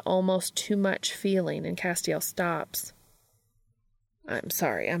grimaces at the almost too much feeling, and Castiel stops. I'm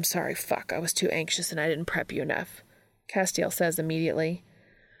sorry, fuck, I was too anxious and I didn't prep you enough," Castiel says immediately.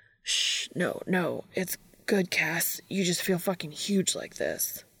 "Shh, no, it's good, Cass. You just feel fucking huge like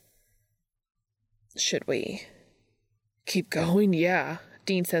this." "Should we keep going?" "Yeah,"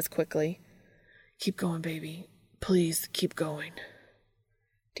 Dean says quickly. "Keep going, baby. Please, keep going."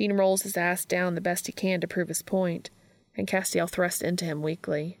 Dean rolls his ass down the best he can to prove his point, and Castiel thrusts into him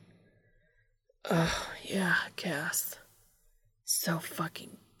weakly. "Oh, yeah, Cass. So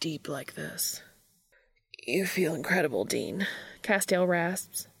fucking deep like this." "You feel incredible, Dean," Castiel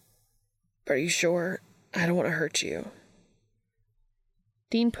rasps. "Are you sure? I don't want to hurt you."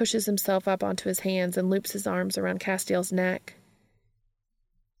 Dean pushes himself up onto his hands and loops his arms around Castiel's neck.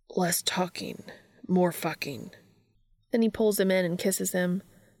 "Less talking, more fucking." Then he pulls him in and kisses him,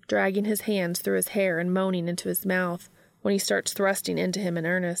 dragging his hands through his hair and moaning into his mouth when he starts thrusting into him in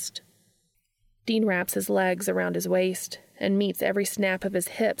earnest. Dean wraps his legs around his waist and meets every snap of his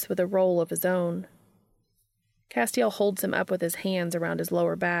hips with a roll of his own. Castiel holds him up with his hands around his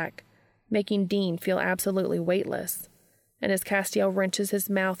lower back, making Dean feel absolutely weightless, and as Castiel wrenches his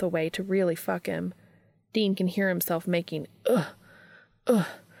mouth away to really fuck him, Dean can hear himself making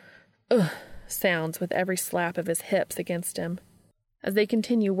sounds with every slap of his hips against him. As they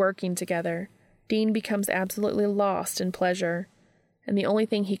continue working together, Dean becomes absolutely lost in pleasure, and the only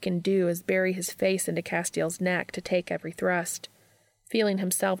thing he can do is bury his face into Castiel's neck to take every thrust, feeling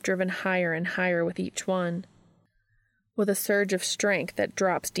himself driven higher and higher with each one. With a surge of strength that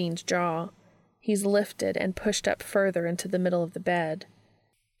drops Dean's jaw, he's lifted and pushed up further into the middle of the bed.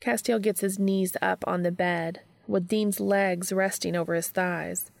 Castiel gets his knees up on the bed, with Dean's legs resting over his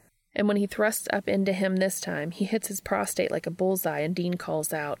thighs, and when he thrusts up into him this time, he hits his prostate like a bullseye, and Dean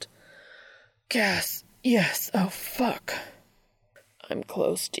calls out, "Cass, yes, oh fuck." "I'm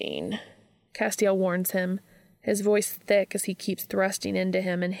close, Dean," Castiel warns him, his voice thick as he keeps thrusting into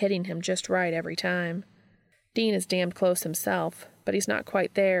him and hitting him just right every time. Dean is damned close himself, but he's not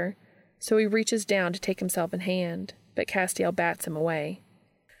quite there, so he reaches down to take himself in hand, but Castiel bats him away.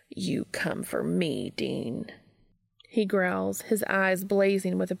 "You come for me, Dean," he growls, his eyes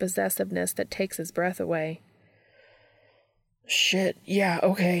blazing with a possessiveness that takes his breath away. "Shit, yeah,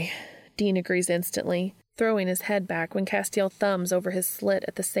 okay," Dean agrees instantly, throwing his head back when Castiel thumbs over his slit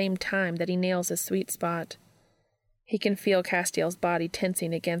at the same time that he nails his sweet spot. He can feel Castiel's body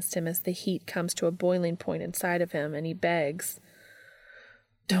tensing against him as the heat comes to a boiling point inside of him, and he begs,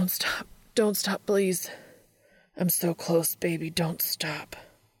 don't stop, please. I'm so close, baby, don't stop."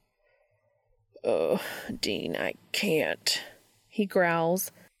 "Oh, Dean, I can't," he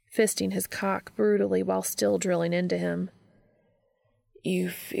growls, fisting his cock brutally while still drilling into him. "You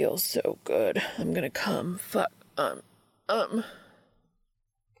feel so good. I'm gonna come. Fuck.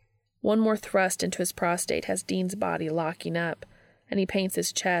 One more thrust into his prostate has Dean's body locking up, and he paints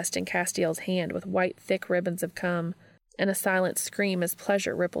his chest and Castiel's hand with white, thick ribbons of cum, and a silent scream as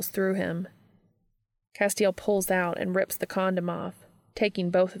pleasure ripples through him. Castiel pulls out and rips the condom off,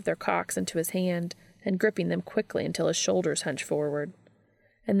 taking both of their cocks into his hand and gripping them quickly until his shoulders hunch forward.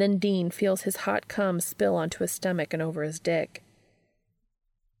 And then Dean feels his hot cum spill onto his stomach and over his dick.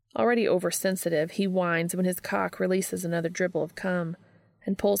 Already oversensitive, he whines when his cock releases another dribble of cum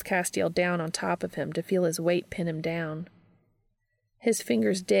and pulls Castiel down on top of him to feel his weight pin him down. His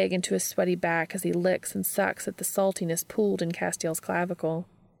fingers dig into his sweaty back as he licks and sucks at the saltiness pooled in Castiel's clavicle.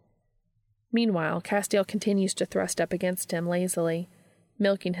 Meanwhile, Castiel continues to thrust up against him lazily,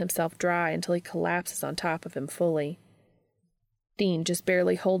 milking himself dry until he collapses on top of him fully. Dean just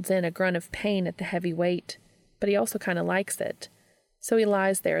barely holds in a grunt of pain at the heavy weight, but he also kind of likes it, so he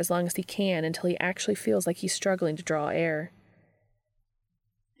lies there as long as he can until he actually feels like he's struggling to draw air.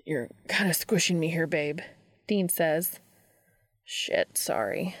 "You're kind of squishing me here, babe," Dean says. "Shit,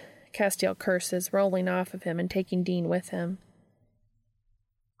 sorry." Castiel curses, rolling off of him and taking Dean with him.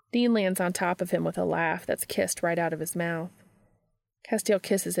 Dean lands on top of him with a laugh that's kissed right out of his mouth. Castiel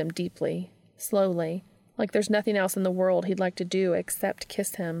kisses him deeply, slowly, like there's nothing else in the world he'd like to do except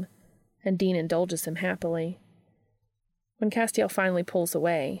kiss him, and Dean indulges him happily. When Castiel finally pulls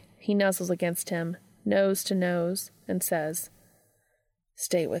away, he nuzzles against him, nose to nose, and says,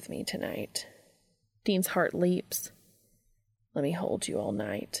 "Stay with me tonight." Dean's heart leaps. "Let me hold you all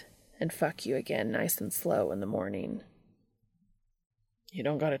night, and fuck you again nice and slow in the morning." "You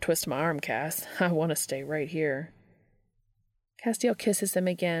don't gotta twist my arm, Cass. I want to stay right here." Castiel kisses him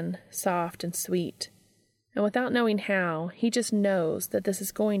again, soft and sweet, and without knowing how, he just knows that this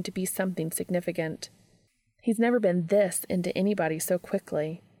is going to be something significant. He's never been this into anybody so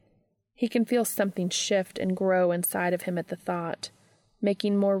quickly. He can feel something shift and grow inside of him at the thought,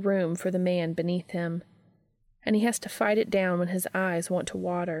 making more room for the man beneath him, and he has to fight it down when his eyes want to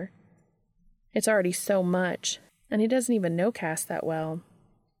water. It's already so much, and he doesn't even know Cass that well.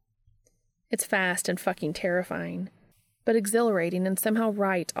 It's fast and fucking terrifying, but exhilarating and somehow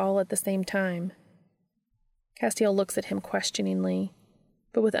right all at the same time. Castiel looks at him questioningly,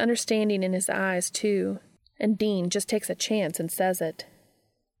 but with understanding in his eyes, too, and Dean just takes a chance and says it.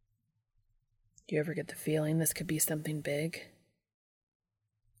 "Do you ever get the feeling this could be something big?"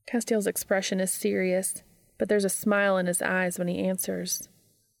 Castiel's expression is serious, but there's a smile in his eyes when he answers.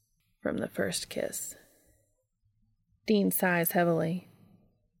 "From the first kiss." Dean sighs heavily.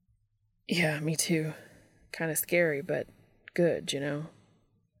 "Yeah, me too. Kind of scary, but good, you know."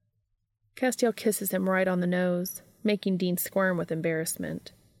 Castiel kisses him right on the nose, making Dean squirm with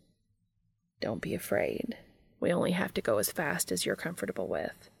embarrassment. "Don't be afraid. We only have to go as fast as you're comfortable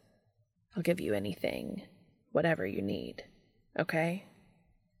with. I'll give you anything, whatever you need, okay?"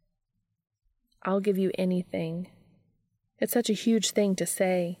 I'll give you anything. It's such a huge thing to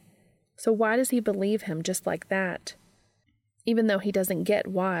say. So why does he believe him just like that? Even though he doesn't get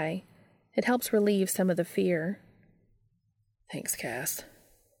why, it helps relieve some of the fear. "Thanks, Cass.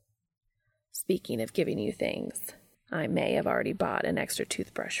 Speaking of giving you things, I may have already bought an extra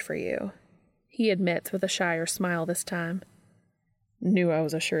toothbrush for you," he admits with a shyer smile this time. "Knew I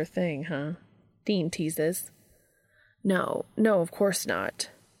was a sure thing, huh?" Dean teases. No, of course not.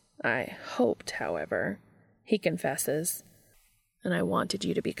 I hoped, however," he confesses, "and I wanted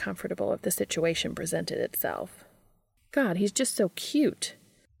you to be comfortable if the situation presented itself." God, he's just so cute.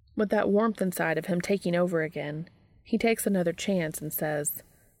 With that warmth inside of him taking over again, he takes another chance and says,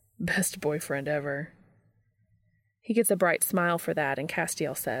 "Best boyfriend ever." He gets a bright smile for that, and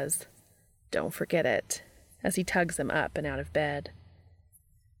Castiel says, "Don't forget it," as he tugs him up and out of bed.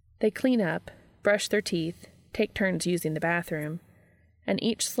 They clean up, brush their teeth, take turns using the bathroom, and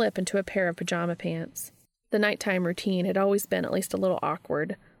each slip into a pair of pajama pants. The nighttime routine had always been at least a little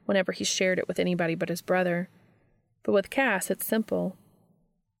awkward whenever he shared it with anybody but his brother. But with Cass, it's simple.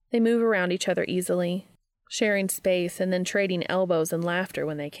 They move around each other easily, sharing space and then trading elbows and laughter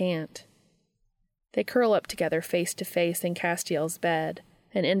when they can't. They curl up together face to face in Castiel's bed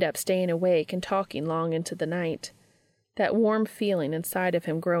and end up staying awake and talking long into the night, that warm feeling inside of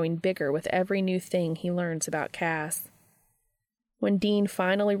him growing bigger with every new thing he learns about Cass. When Dean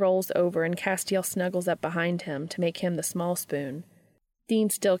finally rolls over and Castiel snuggles up behind him to make him the small spoon, Dean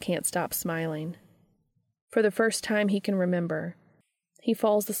still can't stop smiling. For the first time he can remember, he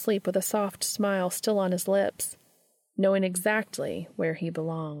falls asleep with a soft smile still on his lips, knowing exactly where he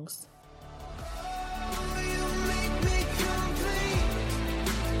belongs. You make me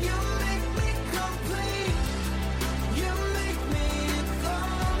complete.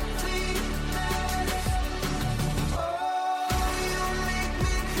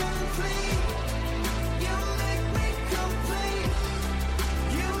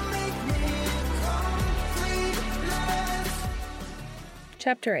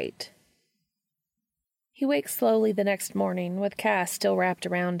 Chapter 8. He wakes slowly the next morning, with Cass still wrapped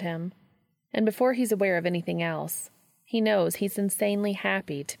around him, and before he's aware of anything else, he knows he's insanely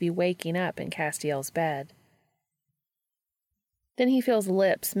happy to be waking up in Castiel's bed. Then he feels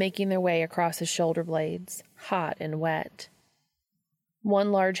lips making their way across his shoulder blades, hot and wet.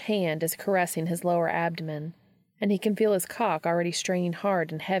 One large hand is caressing his lower abdomen, and he can feel his cock already straining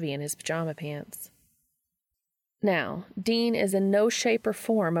hard and heavy in his pajama pants. Now, Dean is in no shape or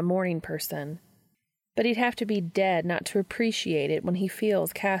form a morning person, but he'd have to be dead not to appreciate it when he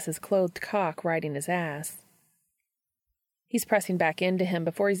feels Cass's clothed cock riding his ass. He's pressing back into him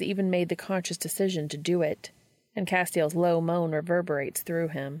before he's even made the conscious decision to do it, and Castiel's low moan reverberates through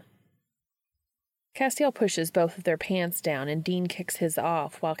him. Castiel pushes both of their pants down, and Dean kicks his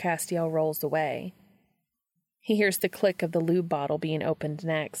off while Castiel rolls away. He hears the click of the lube bottle being opened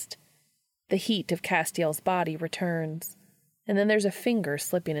next. The heat of Castiel's body returns, and then there's a finger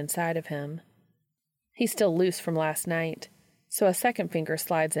slipping inside of him. He's still loose from last night, so a second finger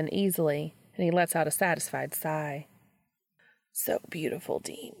slides in easily, and he lets out a satisfied sigh. "So beautiful,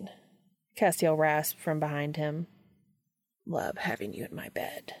 Dean," Castiel rasped from behind him. "Love having you in my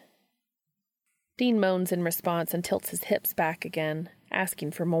bed." Dean moans in response and tilts his hips back again,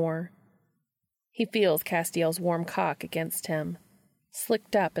 asking for more. He feels Castiel's warm cock against him,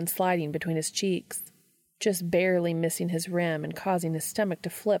 slicked up and sliding between his cheeks, just barely missing his rim and causing his stomach to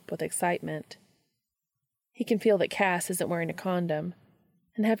flip with excitement. He can feel that Cass isn't wearing a condom,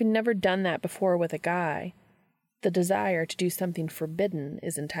 and having never done that before with a guy, the desire to do something forbidden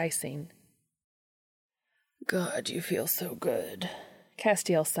is enticing. "God, you feel so good,"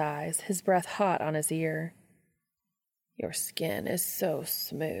 Castiel sighs, his breath hot on his ear. "Your skin is so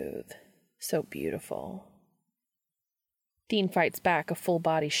smooth, so beautiful." Dean fights back a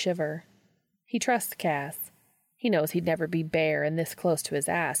full-body shiver. He trusts Cass. He knows he'd never be bare and this close to his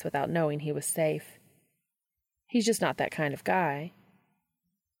ass without knowing he was safe. He's just not that kind of guy.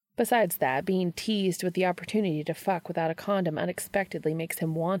 Besides that, being teased with the opportunity to fuck without a condom unexpectedly makes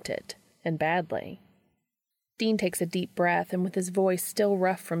him want it, and badly. Dean takes a deep breath, and with his voice still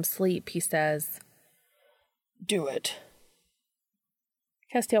rough from sleep, he says, "Do it."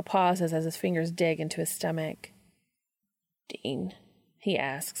 Castiel pauses as his fingers dig into his stomach. "Dean," he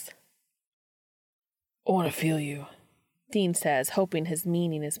asks. "I want to feel you," Dean says, hoping his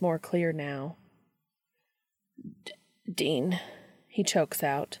meaning is more clear now. Dean," he chokes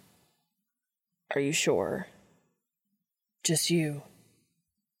out. "Are you sure? Just you?"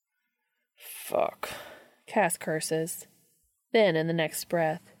 "Fuck," Cass curses. Then, in the next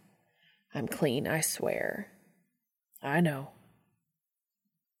breath, "I'm clean, I swear." "I know."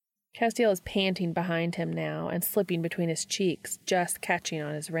 Castiel is panting behind him now and slipping between his cheeks, just catching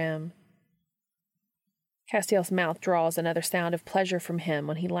on his rim. Castiel's mouth draws another sound of pleasure from him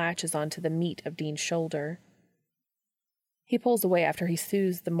when he latches onto the meat of Dean's shoulder. He pulls away after he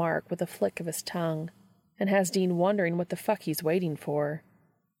soothes the mark with a flick of his tongue, and has Dean wondering what the fuck he's waiting for.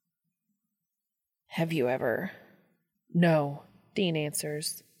 "Have you ever—" "No," Dean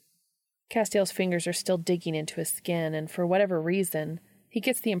answers. Castiel's fingers are still digging into his skin, and for whatever reason, he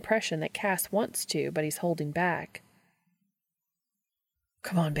gets the impression that Cass wants to, but he's holding back.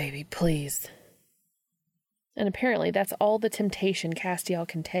 "Come on, baby, please." And apparently that's all the temptation Castiel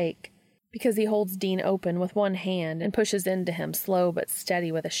can take, because he holds Dean open with one hand and pushes into him slow but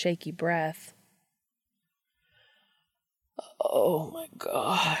steady with a shaky breath. "Oh my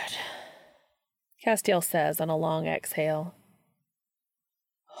God," Castiel says on a long exhale.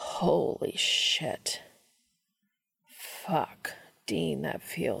 "Holy shit. Fuck, Dean, that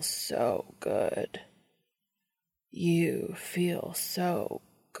feels so good. You feel so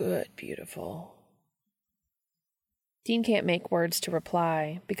good, beautiful." Dean can't make words to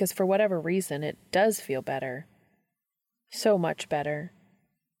reply, because for whatever reason, it does feel better. So much better.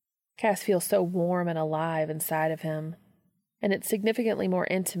 Cass feels so warm and alive inside of him, and it's significantly more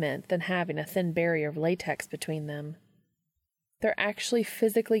intimate than having a thin barrier of latex between them. They're actually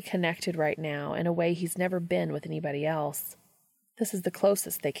physically connected right now in a way he's never been with anybody else. This is the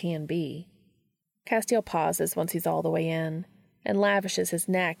closest they can be. Castiel pauses once he's all the way in, and lavishes his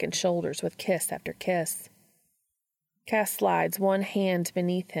neck and shoulders with kiss after kiss. Cass slides one hand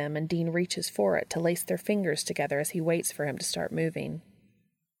beneath him, and Dean reaches for it to lace their fingers together as he waits for him to start moving.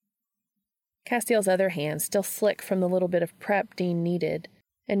 Castiel's other hand, still slick from the little bit of prep Dean needed,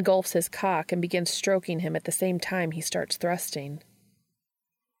 engulfs his cock and begins stroking him at the same time he starts thrusting.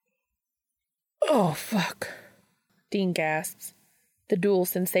 "Oh, fuck," Dean gasps, the dual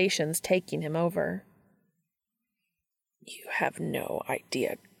sensations taking him over. "You have no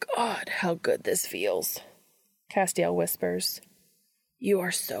idea, God, how good this feels," Castiel whispers. You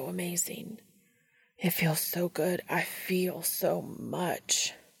are so amazing. It feels so good. I feel so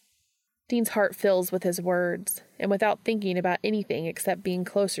much. Dean's heart fills with his words, and without thinking about anything except being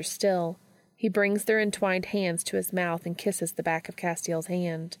closer still, he brings their entwined hands to his mouth and kisses the back of Castiel's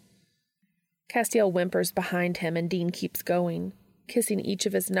hand. Castiel whimpers behind him, and Dean keeps going, kissing each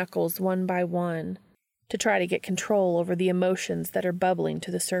of his knuckles one by one, to try to get control over the emotions that are bubbling to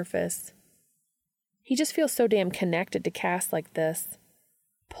the surface. He just feels so damn connected to Cass like this.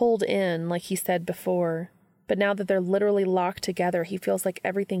 Pulled in, like he said before, but now that they're literally locked together, he feels like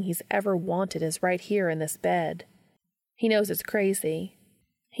everything he's ever wanted is right here in this bed. He knows it's crazy.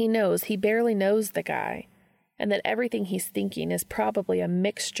 He knows he barely knows the guy, and that everything he's thinking is probably a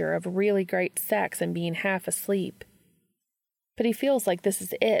mixture of really great sex and being half asleep. But he feels like this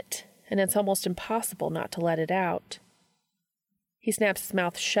is it, and it's almost impossible not to let it out. He snaps his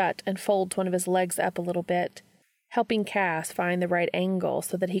mouth shut and folds one of his legs up a little bit, helping Cass find the right angle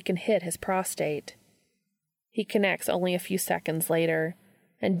so that he can hit his prostate. He connects only a few seconds later,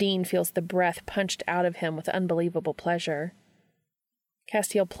 and Dean feels the breath punched out of him with unbelievable pleasure.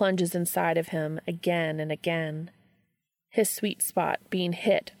 Castiel plunges inside of him again and again. His sweet spot being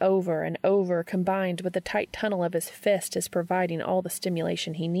hit over and over, combined with the tight tunnel of his fist, is providing all the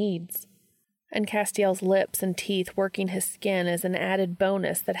stimulation he needs. And Castiel's lips and teeth working his skin is an added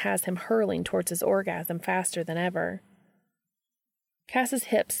bonus that has him hurling towards his orgasm faster than ever. Cass's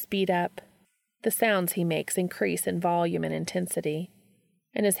hips speed up. The sounds he makes increase in volume and intensity,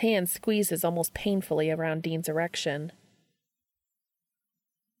 and his hand squeezes almost painfully around Dean's erection.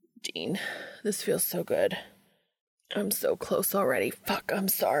 Dean, this feels so good. I'm so close already. Fuck, I'm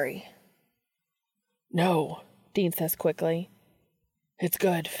sorry. No, Dean says quickly. It's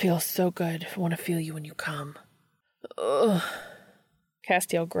good. Feels so good. I want to feel you when you come. Ugh.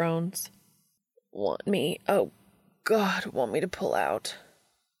 Castiel groans. Want me? Oh, God, want me to pull out?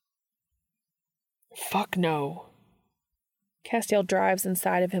 Fuck no. Castiel drives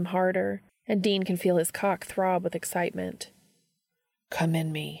inside of him harder, and Dean can feel his cock throb with excitement. Come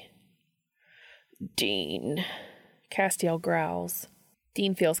in me. Dean. Castiel growls.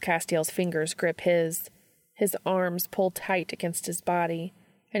 Dean feels Castiel's fingers grip his arms pull tight against his body,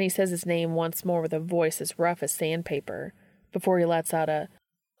 and he says his name once more with a voice as rough as sandpaper, before he lets out a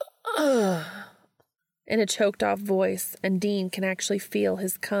 "ugh" in a choked-off voice, and Dean can actually feel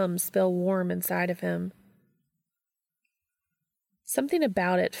his cum spill warm inside of him. Something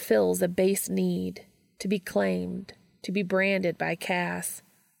about it fills a base need to be claimed, to be branded by Cass,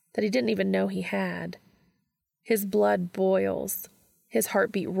 that he didn't even know he had. His blood boils, his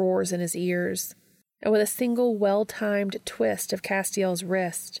heartbeat roars in his ears, and with a single well-timed twist of Castiel's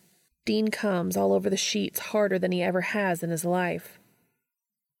wrist, Dean comes all over the sheets harder than he ever has in his life.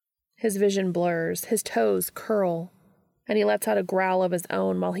 His vision blurs, his toes curl, and he lets out a growl of his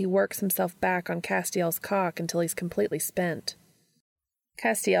own while he works himself back on Castiel's cock until he's completely spent.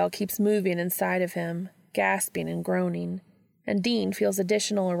 Castiel keeps moving inside of him, gasping and groaning, and Dean feels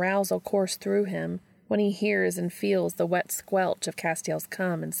additional arousal course through him when he hears and feels the wet squelch of Castiel's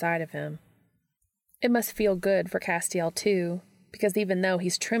cum inside of him. It must feel good for Castiel, too, because even though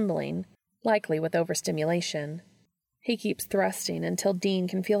he's trembling, likely with overstimulation, he keeps thrusting until Dean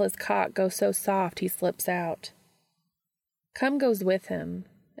can feel his cock go so soft he slips out. Cum goes with him,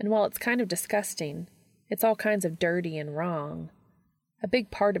 and while it's kind of disgusting, it's all kinds of dirty and wrong. A big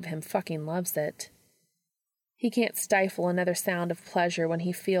part of him fucking loves it. He can't stifle another sound of pleasure when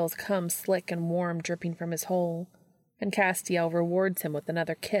he feels cum slick and warm dripping from his hole, and Castiel rewards him with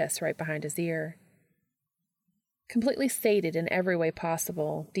another kiss right behind his ear. Completely sated in every way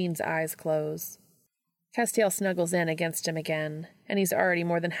possible, Dean's eyes close. Castiel snuggles in against him again, and he's already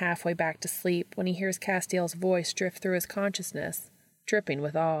more than halfway back to sleep when he hears Castiel's voice drift through his consciousness, dripping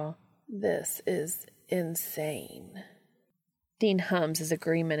with awe. This is insane. Dean hums his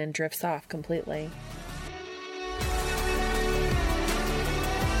agreement and drifts off completely.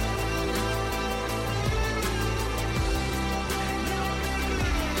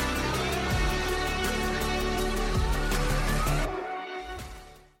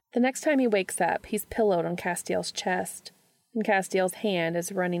 The next time he wakes up, he's pillowed on Castiel's chest, and Castiel's hand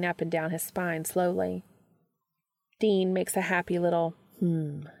is running up and down his spine slowly. Dean makes a happy little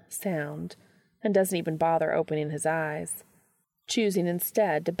sound, and doesn't even bother opening his eyes, choosing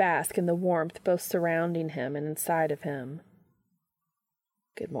instead to bask in the warmth both surrounding him and inside of him.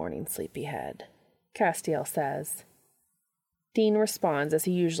 Good morning, sleepyhead, Castiel says. Dean responds as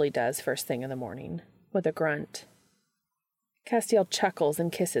he usually does first thing in the morning, with a grunt. Castiel chuckles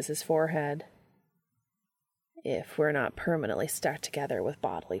and kisses his forehead. If we're not permanently stuck together with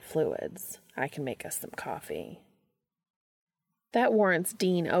bodily fluids, I can make us some coffee. That warrants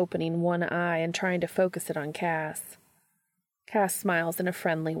Dean opening one eye and trying to focus it on Cass. Cass smiles in a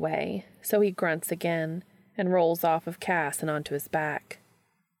friendly way, so he grunts again and rolls off of Cass and onto his back.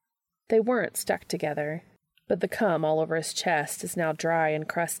 They weren't stuck together, but the cum all over his chest is now dry and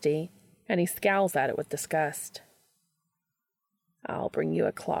crusty, and he scowls at it with disgust. "I'll bring you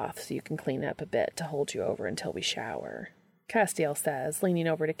a cloth so you can clean up a bit to hold you over until we shower," Castiel says, leaning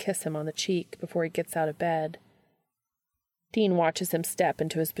over to kiss him on the cheek before he gets out of bed. Dean watches him step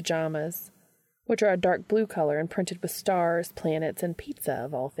into his pajamas, which are a dark blue color and printed with stars, planets, and pizza,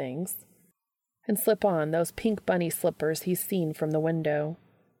 of all things, and slip on those pink bunny slippers he's seen from the window.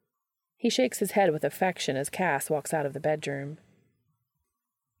 He shakes his head with affection as Cass walks out of the bedroom.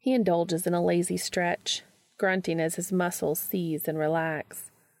 He indulges in a lazy stretch, grunting as his muscles seize and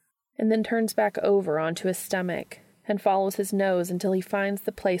relax, and then turns back over onto his stomach and follows his nose until he finds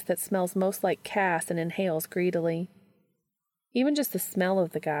the place that smells most like Cass and inhales greedily. Even just the smell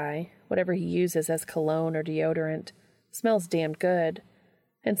of the guy, whatever he uses as cologne or deodorant, smells damn good,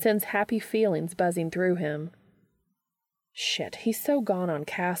 and sends happy feelings buzzing through him. Shit, he's so gone on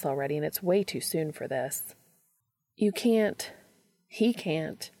Cass already, and it's way too soon for this. You can't. He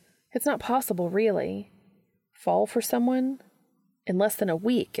can't. It's not possible, really. Fall for someone? In less than a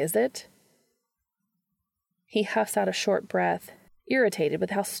week, is it? He huffs out a short breath, irritated with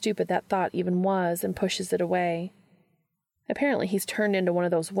how stupid that thought even was, and pushes it away. Apparently he's turned into one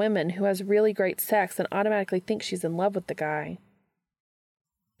of those women who has really great sex and automatically thinks she's in love with the guy.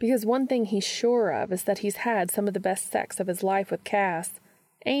 Because one thing he's sure of is that he's had some of the best sex of his life with Cass,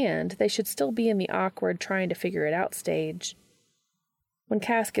 and they should still be in the awkward trying to figure it out stage. When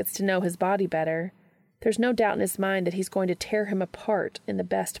Cass gets to know his body better, there's no doubt in his mind that he's going to tear him apart in the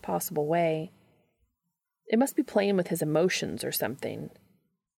best possible way. It must be playing with his emotions or something.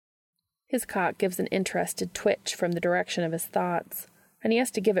 His cock gives an interested twitch from the direction of his thoughts, and he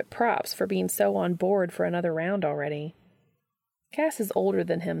has to give it props for being so on board for another round already. Cass is older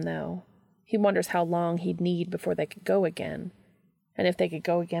than him, though. He wonders how long he'd need before they could go again, and if they could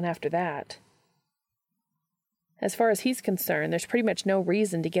go again after that. As far as he's concerned, there's pretty much no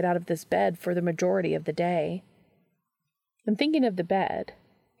reason to get out of this bed for the majority of the day. And thinking of the bed,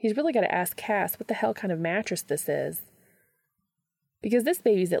 he's really got to ask Cass what the hell kind of mattress this is. Because this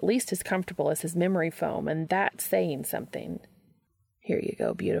baby's at least as comfortable as his memory foam, and that's saying something. "Here you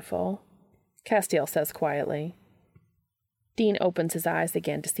go, beautiful," Castiel says quietly. Dean opens his eyes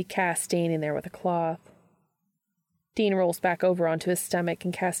again to see Cass standing there with a cloth. Dean rolls back over onto his stomach,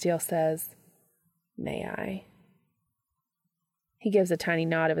 and Castiel says, "May I?" He gives a tiny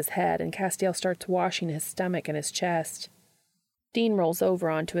nod of his head, and Castiel starts washing his stomach and his chest. Dean rolls over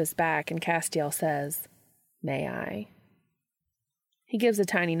onto his back, and Castiel says, "May I?" He gives a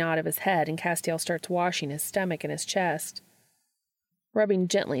tiny nod of his head, and Castiel starts washing his stomach and his chest, rubbing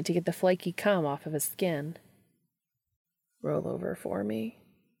gently to get the flaky cum off of his skin. "Roll over for me."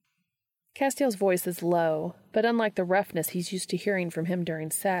 Castiel's voice is low, but unlike the roughness he's used to hearing from him during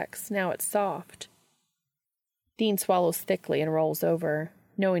sex, now it's soft. Dean swallows thickly and rolls over,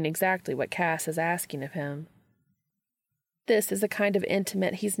 knowing exactly what Cass is asking of him. This is a kind of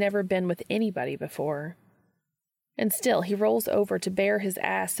intimate he's never been with anybody before. And still he rolls over to bare his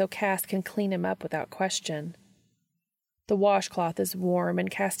ass so Cass can clean him up without question. The washcloth is warm, and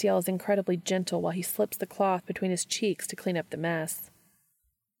Castiel is incredibly gentle while he slips the cloth between his cheeks to clean up the mess.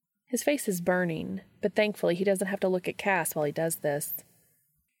 His face is burning, but thankfully he doesn't have to look at Cass while he does this.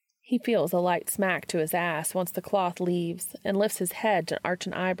 He feels a light smack to his ass once the cloth leaves, and lifts his head to arch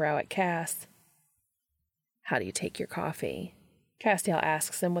an eyebrow at Cass. "How do you take your coffee?" Castiel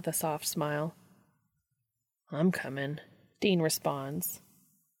asks him with a soft smile. "I'm coming," Dean responds.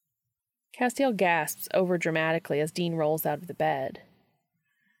 Castiel gasps over-dramatically as Dean rolls out of the bed.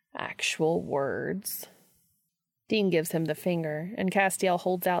 "Actual words." Dean gives him the finger, and Castiel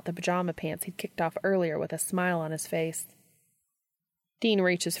holds out the pajama pants he'd kicked off earlier with a smile on his face. Dean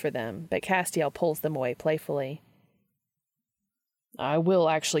reaches for them, but Castiel pulls them away playfully. "I will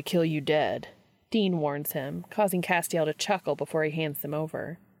actually kill you dead," Dean warns him, causing Castiel to chuckle before he hands them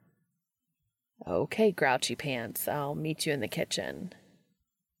over. "Okay, grouchy pants, I'll meet you in the kitchen."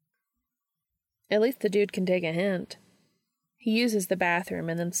 At least the dude can take a hint. He uses the bathroom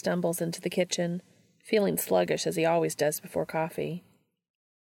and then stumbles into the kitchen, feeling sluggish as he always does before coffee.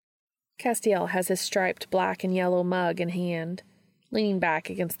 Castiel has his striped black and yellow mug in hand, leaning back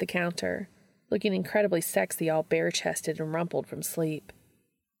against the counter, looking incredibly sexy, all bare-chested and rumpled from sleep.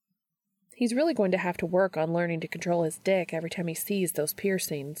 He's really going to have to work on learning to control his dick every time he sees those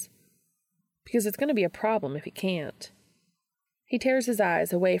piercings, because it's going to be a problem if he can't. He tears his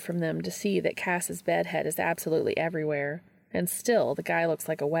eyes away from them to see that Cass's bedhead is absolutely everywhere, and still the guy looks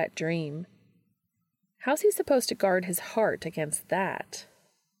like a wet dream. How's he supposed to guard his heart against that?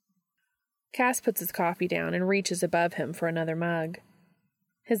 Cass puts his coffee down and reaches above him for another mug.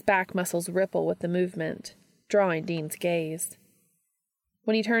 His back muscles ripple with the movement, drawing Dean's gaze.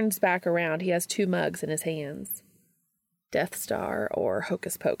 When he turns back around, he has 2 mugs in his hands. Death Star or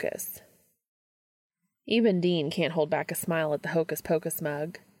Hocus Pocus. Even Dean can't hold back a smile at the Hocus Pocus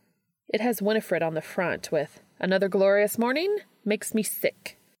mug. It has Winifred on the front with, "Another glorious morning? Makes me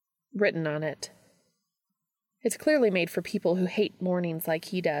sick," written on it. It's clearly made for people who hate mornings like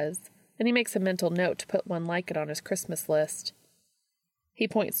he does, and he makes a mental note to put one like it on his Christmas list. He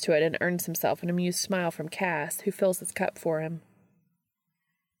points to it and earns himself an amused smile from Cass, who fills his cup for him.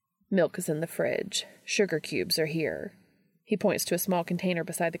 Milk is in the fridge. Sugar cubes are here. He points to a small container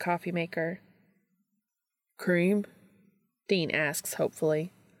beside the coffee maker. "Cream?" Dean asks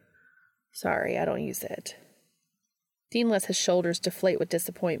hopefully. "Sorry, I don't use it." Dean lets his shoulders deflate with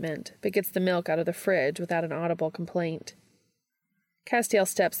disappointment, but gets the milk out of the fridge without an audible complaint. Castiel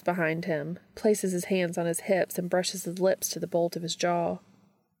steps behind him, places his hands on his hips, and brushes his lips to the bolt of his jaw.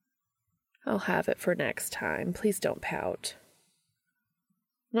 "I'll have it for next time. Please don't pout."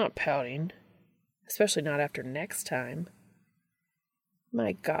 "Not pouting. Especially not after next time."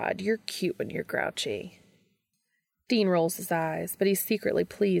 "My God, you're cute when you're grouchy." Dean rolls his eyes, but he's secretly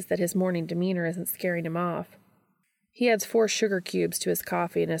pleased that his morning demeanor isn't scaring him off. He adds 4 sugar cubes to his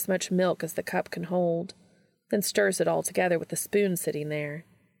coffee and as much milk as the cup can hold, then stirs it all together with the spoon sitting there.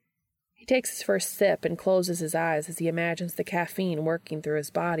 He takes his first sip and closes his eyes as he imagines the caffeine working through his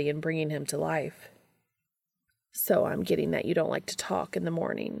body and bringing him to life. "So I'm getting that you don't like to talk in the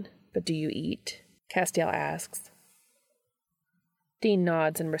morning, but do you eat?" Castiel asks. Dean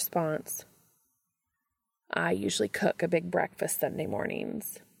nods in response. "I usually cook a big breakfast Sunday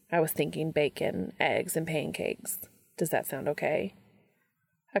mornings. I was thinking bacon, eggs, and pancakes. Does that sound okay?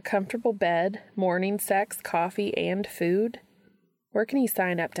 A comfortable bed, morning sex, coffee, and food? Where can he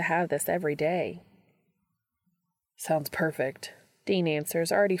sign up to have this every day?" "Sounds perfect," Dean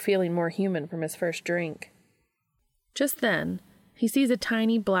answers, already feeling more human from his first drink. Just then, he sees a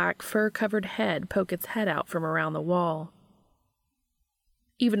tiny black fur-covered head poke its head out from around the wall.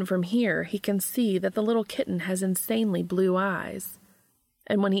 Even from here, he can see that the little kitten has insanely blue eyes,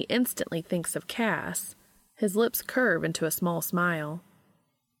 and when he instantly thinks of Cass, his lips curve into a small smile.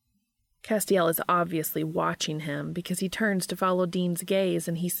 Castiel is obviously watching him because he turns to follow Dean's gaze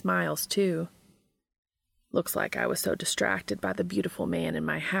and he smiles too. "Looks like I was so distracted by the beautiful man in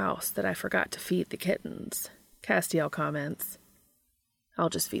my house that I forgot to feed the kittens," Castiel comments. "I'll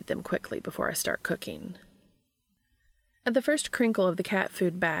just feed them quickly before I start cooking." At the first crinkle of the cat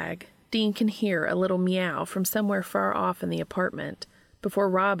food bag, Dean can hear a little meow from somewhere far off in the apartment before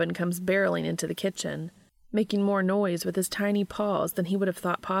Robin comes barreling into the kitchen, making more noise with his tiny paws than he would have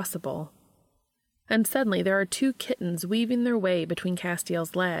thought possible. And suddenly there are 2 kittens weaving their way between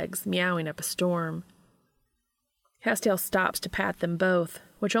Castiel's legs, meowing up a storm. Castiel stops to pat them both,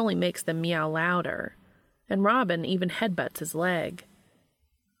 which only makes them meow louder, and Robin even headbutts his leg.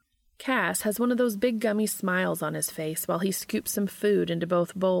 Cass has one of those big gummy smiles on his face while he scoops some food into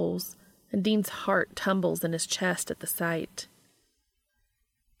both bowls, and Dean's heart tumbles in his chest at the sight.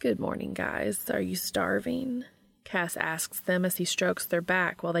 "Good morning, guys. Are you starving?" Cass asks them as he strokes their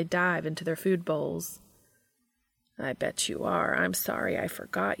back while they dive into their food bowls. "I bet you are. I'm sorry I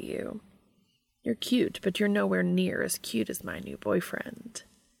forgot you. You're cute, but you're nowhere near as cute as my new boyfriend."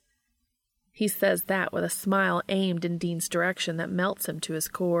 He says that with a smile aimed in Dean's direction that melts him to his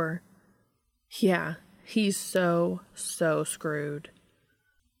core. Yeah, he's so screwed.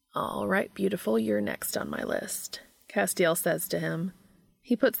 "All right, beautiful, you're next on my list," Castiel says to him.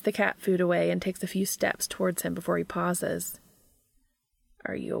 He puts the cat food away and takes a few steps towards him before he pauses.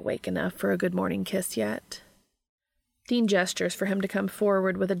 "Are you awake enough for a good morning kiss yet?" Dean gestures for him to come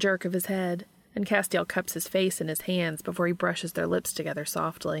forward with a jerk of his head, and Castiel cups his face in his hands before he brushes their lips together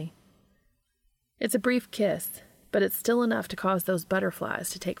softly. It's a brief kiss, but it's still enough to cause those butterflies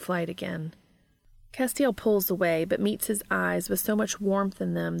to take flight again. Castiel pulls away, but meets his eyes with so much warmth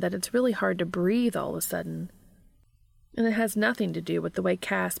in them that it's really hard to breathe all of a sudden. And it has nothing to do with the way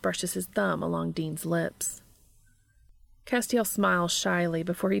Cass brushes his thumb along Dean's lips. Castiel smiles shyly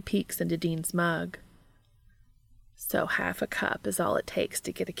before he peeks into Dean's mug. "So half a cup is all it takes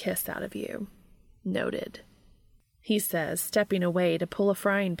to get a kiss out of you. Noted," he says, stepping away to pull a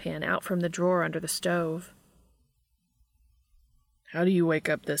frying pan out from the drawer under the stove. "How do you wake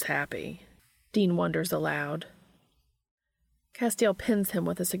up this happy?" Dean wonders aloud. Castiel pins him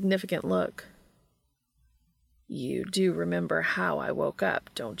with a significant look. "You do remember how I woke up,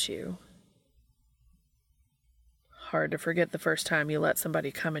 don't you?" Hard to forget the first time you let somebody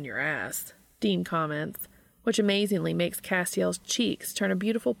come in your ass, Dean comments, which amazingly makes Castiel's cheeks turn a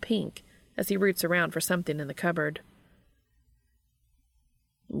beautiful pink as he roots around for something in the cupboard.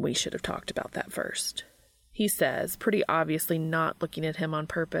 We should have talked about that first, he says, pretty obviously not looking at him on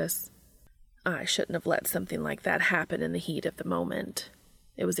purpose. I shouldn't have let something like that happen in the heat of the moment.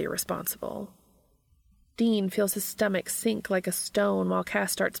 It was irresponsible. Dean feels his stomach sink like a stone while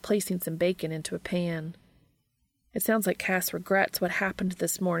Cass starts placing some bacon into a pan. It sounds like Cass regrets what happened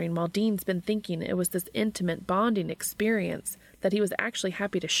this morning while Dean's been thinking it was this intimate bonding experience that he was actually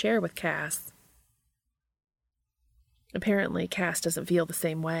happy to share with Cass. Apparently, Cass doesn't feel the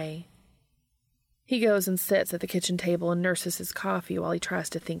same way. He goes and sits at the kitchen table and nurses his coffee while he tries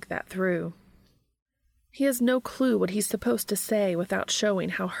to think that through. He has no clue what he's supposed to say without showing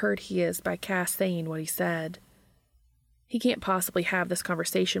how hurt he is by Cass saying what he said. He can't possibly have this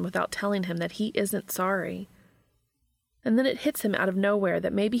conversation without telling him that he isn't sorry. And then it hits him out of nowhere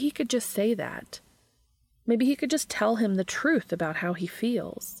that maybe he could just say that. Maybe he could just tell him the truth about how he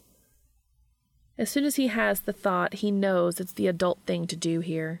feels. As soon as he has the thought, he knows it's the adult thing to do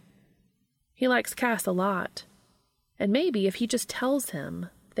here. He likes Cass a lot, and maybe if he just tells him,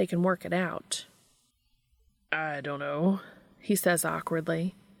 they can work it out. I don't know, he says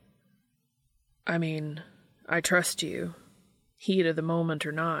awkwardly. I mean, I trust you, heat of the moment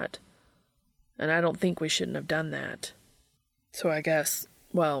or not, and I don't think we shouldn't have done that. So I guess,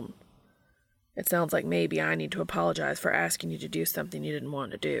 well, it sounds like maybe I need to apologize for asking you to do something you didn't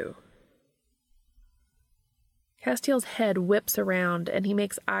want to do. Castiel's head whips around and he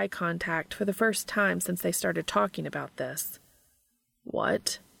makes eye contact for the first time since they started talking about this.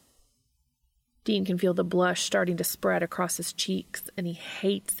 What? Dean can feel the blush starting to spread across his cheeks, and he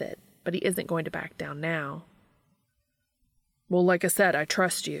hates it, but he isn't going to back down now. Well, like I said, I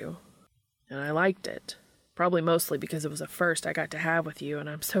trust you, and I liked it. Probably mostly because it was a first I got to have with you, and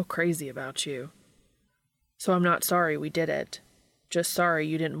I'm so crazy about you. So I'm not sorry we did it. Just sorry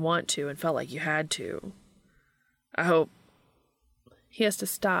you didn't want to and felt like you had to. I hope... He has to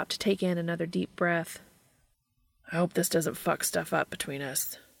stop to take in another deep breath. I hope this doesn't fuck stuff up between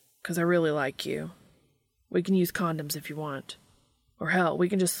us, because I really like you. We can use condoms if you want. Or hell, we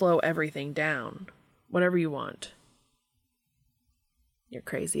can just slow everything down. Whatever you want. You're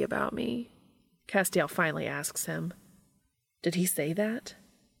crazy about me? Castiel finally asks him. Did he say that?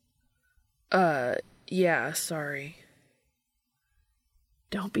 Yeah, sorry.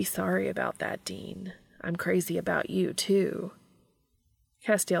 Don't be sorry about that, Dean. I'm crazy about you, too.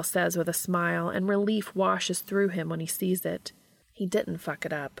 Castiel says with a smile, and relief washes through him when he sees it. He didn't fuck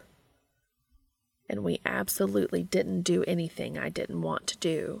it up. And we absolutely didn't do anything I didn't want to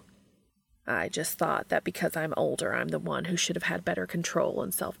do. I just thought that because I'm older, I'm the one who should have had better control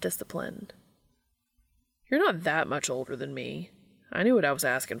and self-discipline. You're not that much older than me. I knew what I was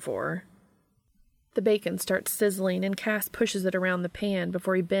asking for. The bacon starts sizzling, and Cass pushes it around the pan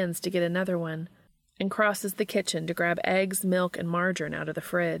before he bends to get another one, and crosses the kitchen to grab eggs, milk, and margarine out of the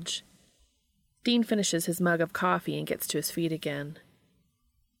fridge. Dean finishes his mug of coffee and gets to his feet again.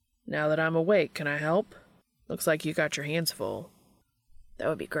 Now that I'm awake, can I help? Looks like you got your hands full. That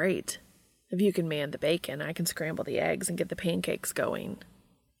would be great. If you can man the bacon, I can scramble the eggs and get the pancakes going.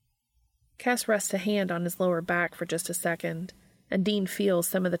 Cass rests a hand on his lower back for just a second, and Dean feels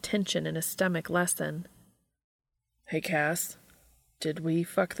some of the tension in his stomach lessen. Hey, Cass, did we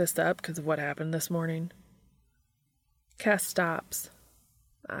fuck this up because of what happened this morning? Cass stops.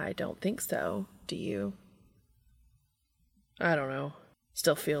 I don't think so. Do you? I don't know.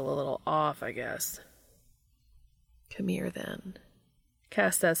 Still feel a little off, I guess. Come here, then.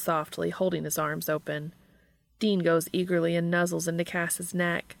 Cass says softly, holding his arms open. Dean goes eagerly and nuzzles into Cass's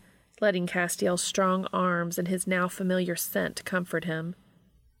neck, letting Castiel's strong arms and his now familiar scent comfort him.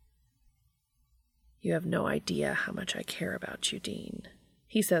 You have no idea how much I care about you, Dean,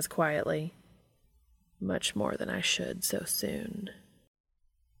 he says quietly. Much more than I should so soon.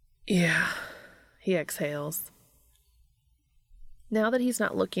 Yeah, he exhales. Now that he's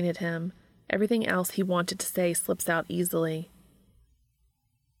not looking at him, everything else he wanted to say slips out easily.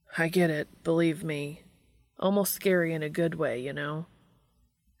 I get it, believe me. Almost scary in a good way, you know?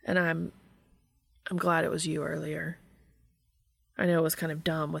 And I'm glad it was you earlier. I know it was kind of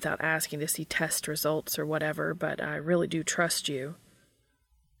dumb without asking to see test results or whatever, but I really do trust you.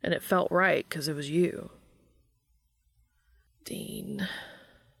 And it felt right because it was you. Dean...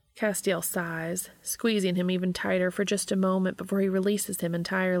 Castiel sighs, squeezing him even tighter for just a moment before he releases him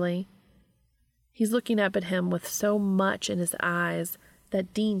entirely. He's looking up at him with so much in his eyes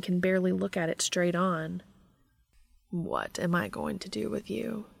that Dean can barely look at it straight on. What am I going to do with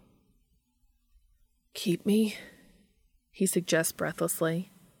you? Keep me? he suggests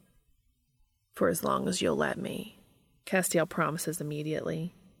breathlessly. For as long as you'll let me, Castiel promises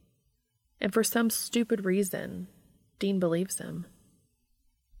immediately. And for some stupid reason, Dean believes him.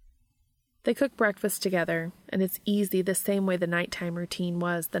 They cook breakfast together, and it's easy the same way the nighttime routine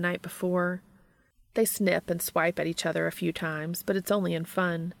was the night before. They snip and swipe at each other a few times, but it's only in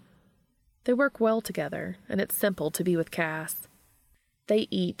fun. They work well together, and it's simple to be with Cass. They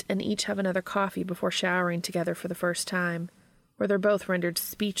eat and each have another coffee before showering together for the first time, where they're both rendered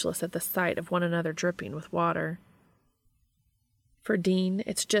speechless at the sight of one another dripping with water. For Dean,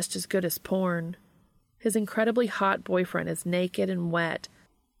 it's just as good as porn. His incredibly hot boyfriend is naked and wet,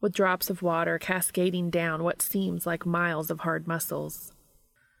 with drops of water cascading down what seems like miles of hard muscles.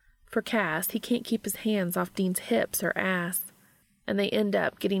 For Cass, he can't keep his hands off Dean's hips or ass, and they end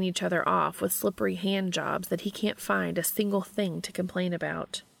up getting each other off with slippery hand jobs that he can't find a single thing to complain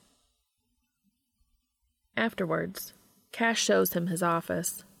about. Afterwards, Cass shows him his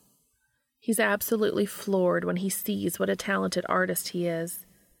office. He's absolutely floored when he sees what a talented artist he is,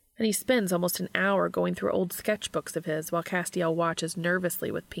 and he spends almost an hour going through old sketchbooks of his while Castiel watches nervously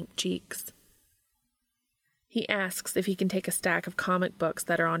with pink cheeks. He asks if he can take a stack of comic books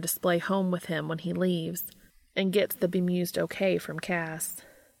that are on display home with him when he leaves, and gets the bemused okay from Cass.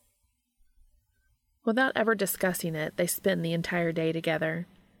 Without ever discussing it, they spend the entire day together.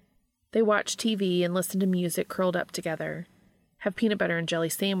 They watch TV and listen to music curled up together, have peanut butter and jelly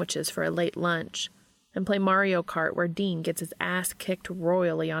sandwiches for a late lunch, and play Mario Kart where Dean gets his ass kicked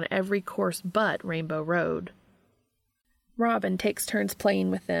royally on every course but Rainbow Road. Robin takes turns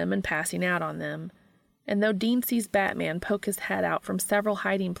playing with them and passing out on them, and though Dean sees Batman poke his head out from several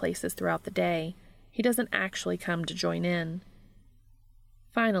hiding places throughout the day, he doesn't actually come to join in.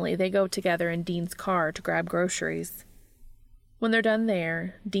 Finally, they go together in Dean's car to grab groceries. When they're done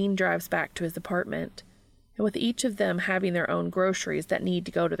there, Dean drives back to his apartment, and with each of them having their own groceries that need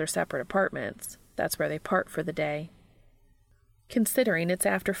to go to their separate apartments, that's where they part for the day. Considering it's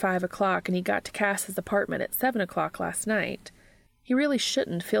after 5 o'clock and he got to Cass's apartment at 7 o'clock last night, he really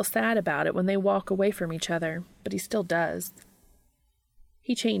shouldn't feel sad about it when they walk away from each other, but he still does.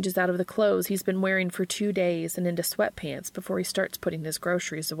 He changes out of the clothes he's been wearing for 2 days and into sweatpants before he starts putting his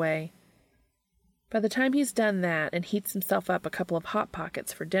groceries away. By the time he's done that and heats himself up a couple of Hot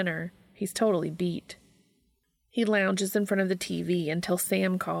Pockets for dinner, he's totally beat. He lounges in front of the TV until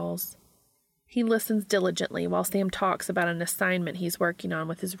Sam calls. He listens diligently while Sam talks about an assignment he's working on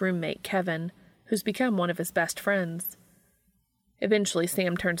with his roommate, Kevin, who's become one of his best friends. Eventually,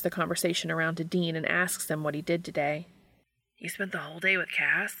 Sam turns the conversation around to Dean and asks him what he did today. "You spent the whole day with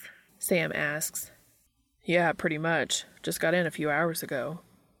Cass?" Sam asks. "Yeah, pretty much. Just got in a few hours ago."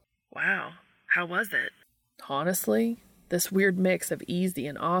 "Wow. How was it?" "Honestly, this weird mix of easy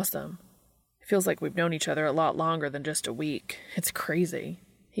and awesome. It feels like we've known each other a lot longer than just a week. It's crazy,"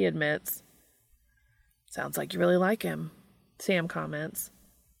 he admits. "Sounds like you really like him," Sam comments.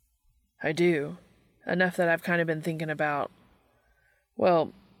 "I do. Enough that I've kind of been thinking about,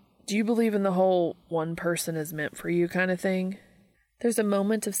 well, do you believe in the whole one person is meant for you kind of thing?" There's a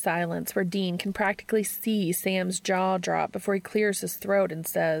moment of silence where Dean can practically see Sam's jaw drop before he clears his throat and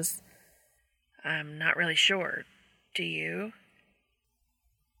says, "I'm not really sure. Do you?"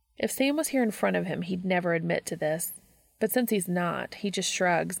 If Sam was here in front of him, he'd never admit to this, but since he's not, he just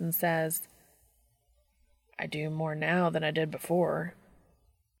shrugs and says, "I do more now than I did before."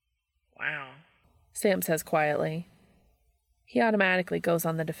 "Wow," Sam says quietly. He automatically goes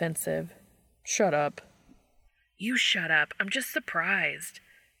on the defensive. "Shut up." "You shut up. I'm just surprised.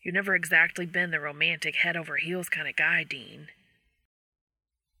 You've never exactly been the romantic head-over-heels kind of guy, Dean."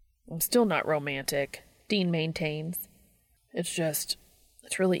 "I'm still not romantic," Dean maintains.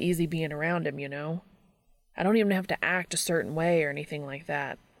 It's really easy being around him, you know. I don't even have to act a certain way or anything like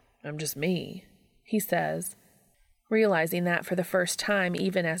that. I'm just me," he says, realizing that for the first time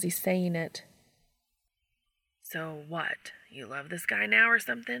even as he's saying it. "So what? You love this guy now or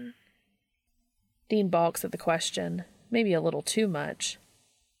something?" Dean balks at the question, maybe a little too much.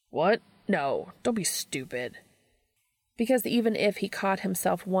 "What? No, don't be stupid." Because even if he caught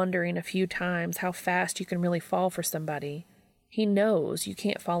himself wondering a few times how fast you can really fall for somebody, he knows you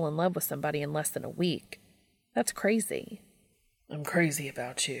can't fall in love with somebody in less than a week. That's crazy. "I'm crazy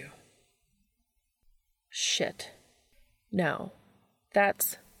about you." Shit. No.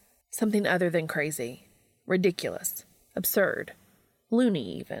 That's something other than crazy. Ridiculous. Absurd.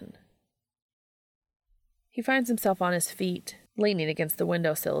 Loony, even. He finds himself on his feet, leaning against the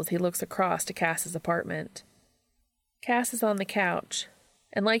windowsill as he looks across to Cass's apartment. Cass is on the couch,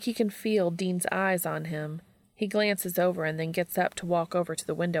 and like he can feel Dean's eyes on him, he glances over and then gets up to walk over to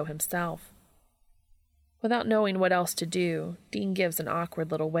the window himself. Without knowing what else to do, Dean gives an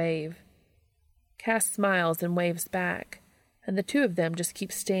awkward little wave. Cass smiles and waves back, and the two of them just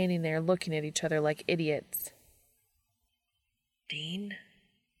keep standing there looking at each other like idiots. Dean?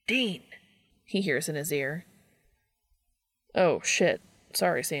 Dean! He hears in his ear. Oh, shit.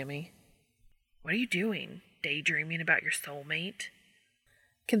 Sorry, Sammy. What are you doing? Daydreaming about your soulmate?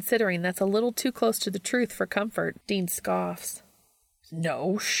 Considering that's a little too close to the truth for comfort, Dean scoffs.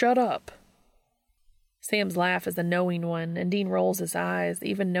 No, shut up. Sam's laugh is a knowing one, and Dean rolls his eyes,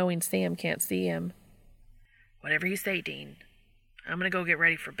 even knowing Sam can't see him. Whatever you say, Dean. I'm gonna go get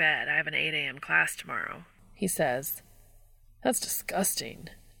ready for bed. I have an 8 a.m. class tomorrow, he says. That's disgusting,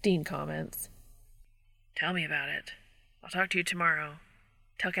 Dean comments. Tell me about it. I'll talk to you tomorrow.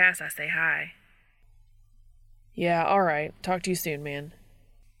 Tell Cass I say hi. Yeah, all right. Talk to you soon, man.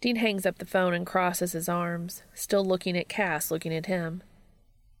 Dean hangs up the phone and crosses his arms, still looking at Cass looking at him.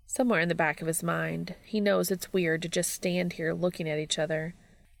 Somewhere in the back of his mind, he knows it's weird to just stand here looking at each other.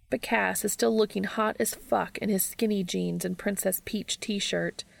 But Cass is still looking hot as fuck in his skinny jeans and Princess Peach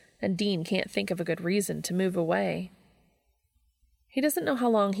t-shirt, and Dean can't think of a good reason to move away. He doesn't know how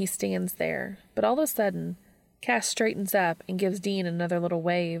long he stands there, but all of a sudden, Cass straightens up and gives Dean another little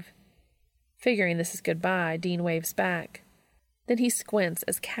wave. Figuring this is goodbye, Dean waves back. Then he squints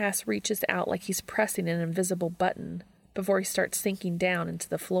as Cass reaches out like he's pressing an invisible button before he starts sinking down into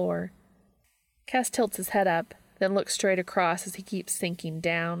the floor. Cass tilts his head up, then looks straight across as he keeps sinking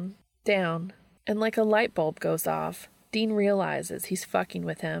down, down, and like a light bulb goes off, Dean realizes he's fucking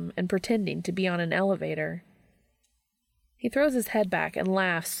with him and pretending to be on an elevator. He throws his head back and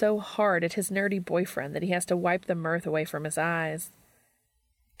laughs so hard at his nerdy boyfriend that he has to wipe the mirth away from his eyes.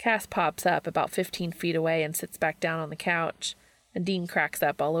 Cass pops up about 15 feet away and sits back down on the couch, and Dean cracks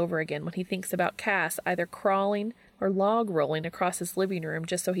up all over again when he thinks about Cass either crawling or log rolling across his living room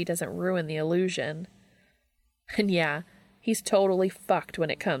just so he doesn't ruin the illusion. And yeah, he's totally fucked when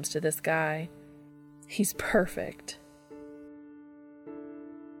it comes to this guy. He's perfect.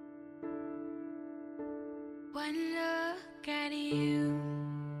 One look at you,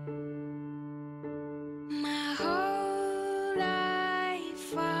 my whole life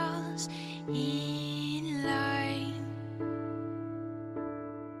falls in line.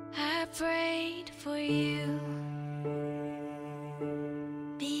 I prayed for you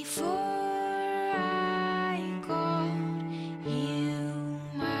before I called you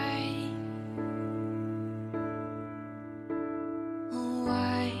mine. Oh,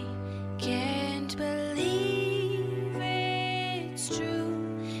 I can't believe it's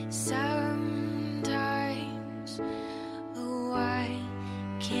true sometimes. Oh, I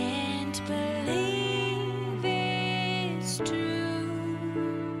can't believe it's true.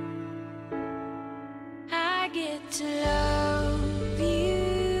 I get to love you.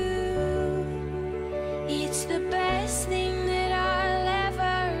 It's the best thing that I'll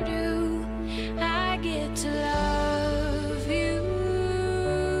ever do. I get to love you.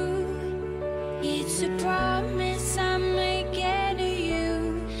 It's a promise I'm making to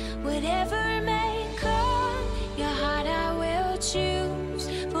you. Whatever may come, your heart I will choose.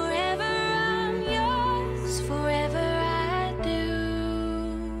 Forever I'm yours, forever I do.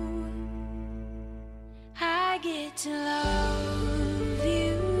 I get to love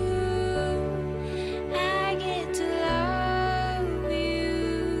you. I get to love you.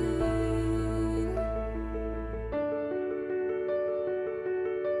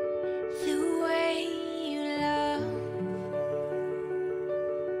 The way you love,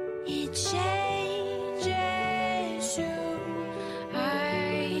 it changes who I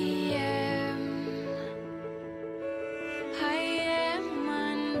am. I am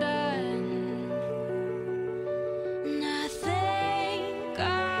undone. Nothing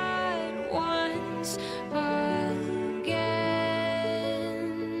God wants again.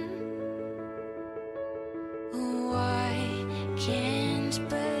 Oh, I can't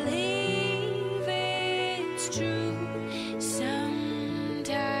believe it's true sometimes.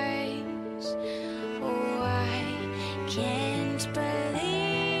 Oh, I can't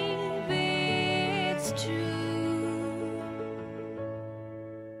believe it's true.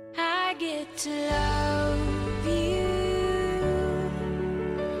 I get to love you.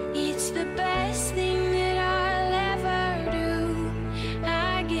 It's the best thing that I'll ever do.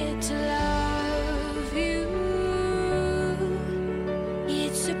 I get to love you.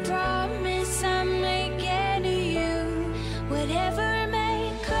 It's a promise I'm making to you. Whatever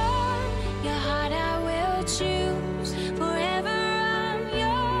may come, your heart I will choose. Forever I'm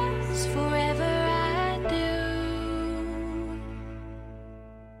yours, forever I do.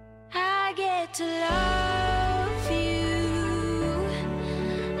 I get to love you.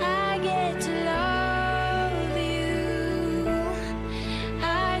 I get to love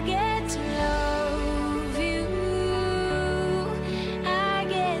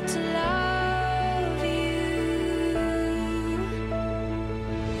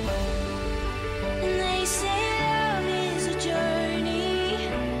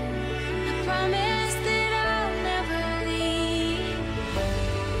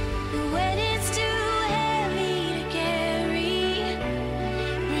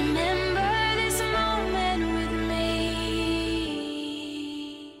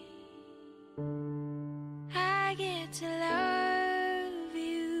get to love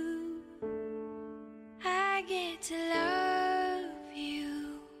you. I get to love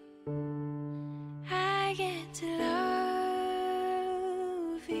you. I get to love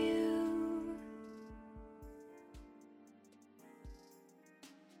you.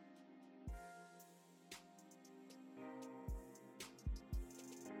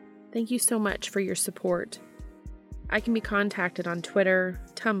 Thank you so much for your support. I can be contacted on Twitter,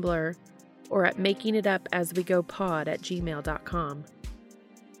 Tumblr, or at makingitupaswegopod@gmail.com.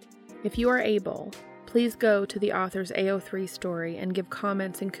 If you are able, please go to the author's AO3 story and give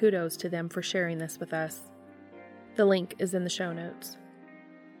comments and kudos to them for sharing this with us. The link is in the show notes.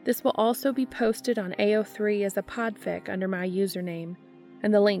 This will also be posted on AO3 as a podfic under my username,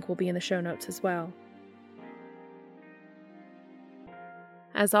 and the link will be in the show notes as well.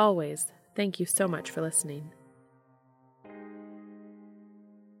 As always, thank you so much for listening.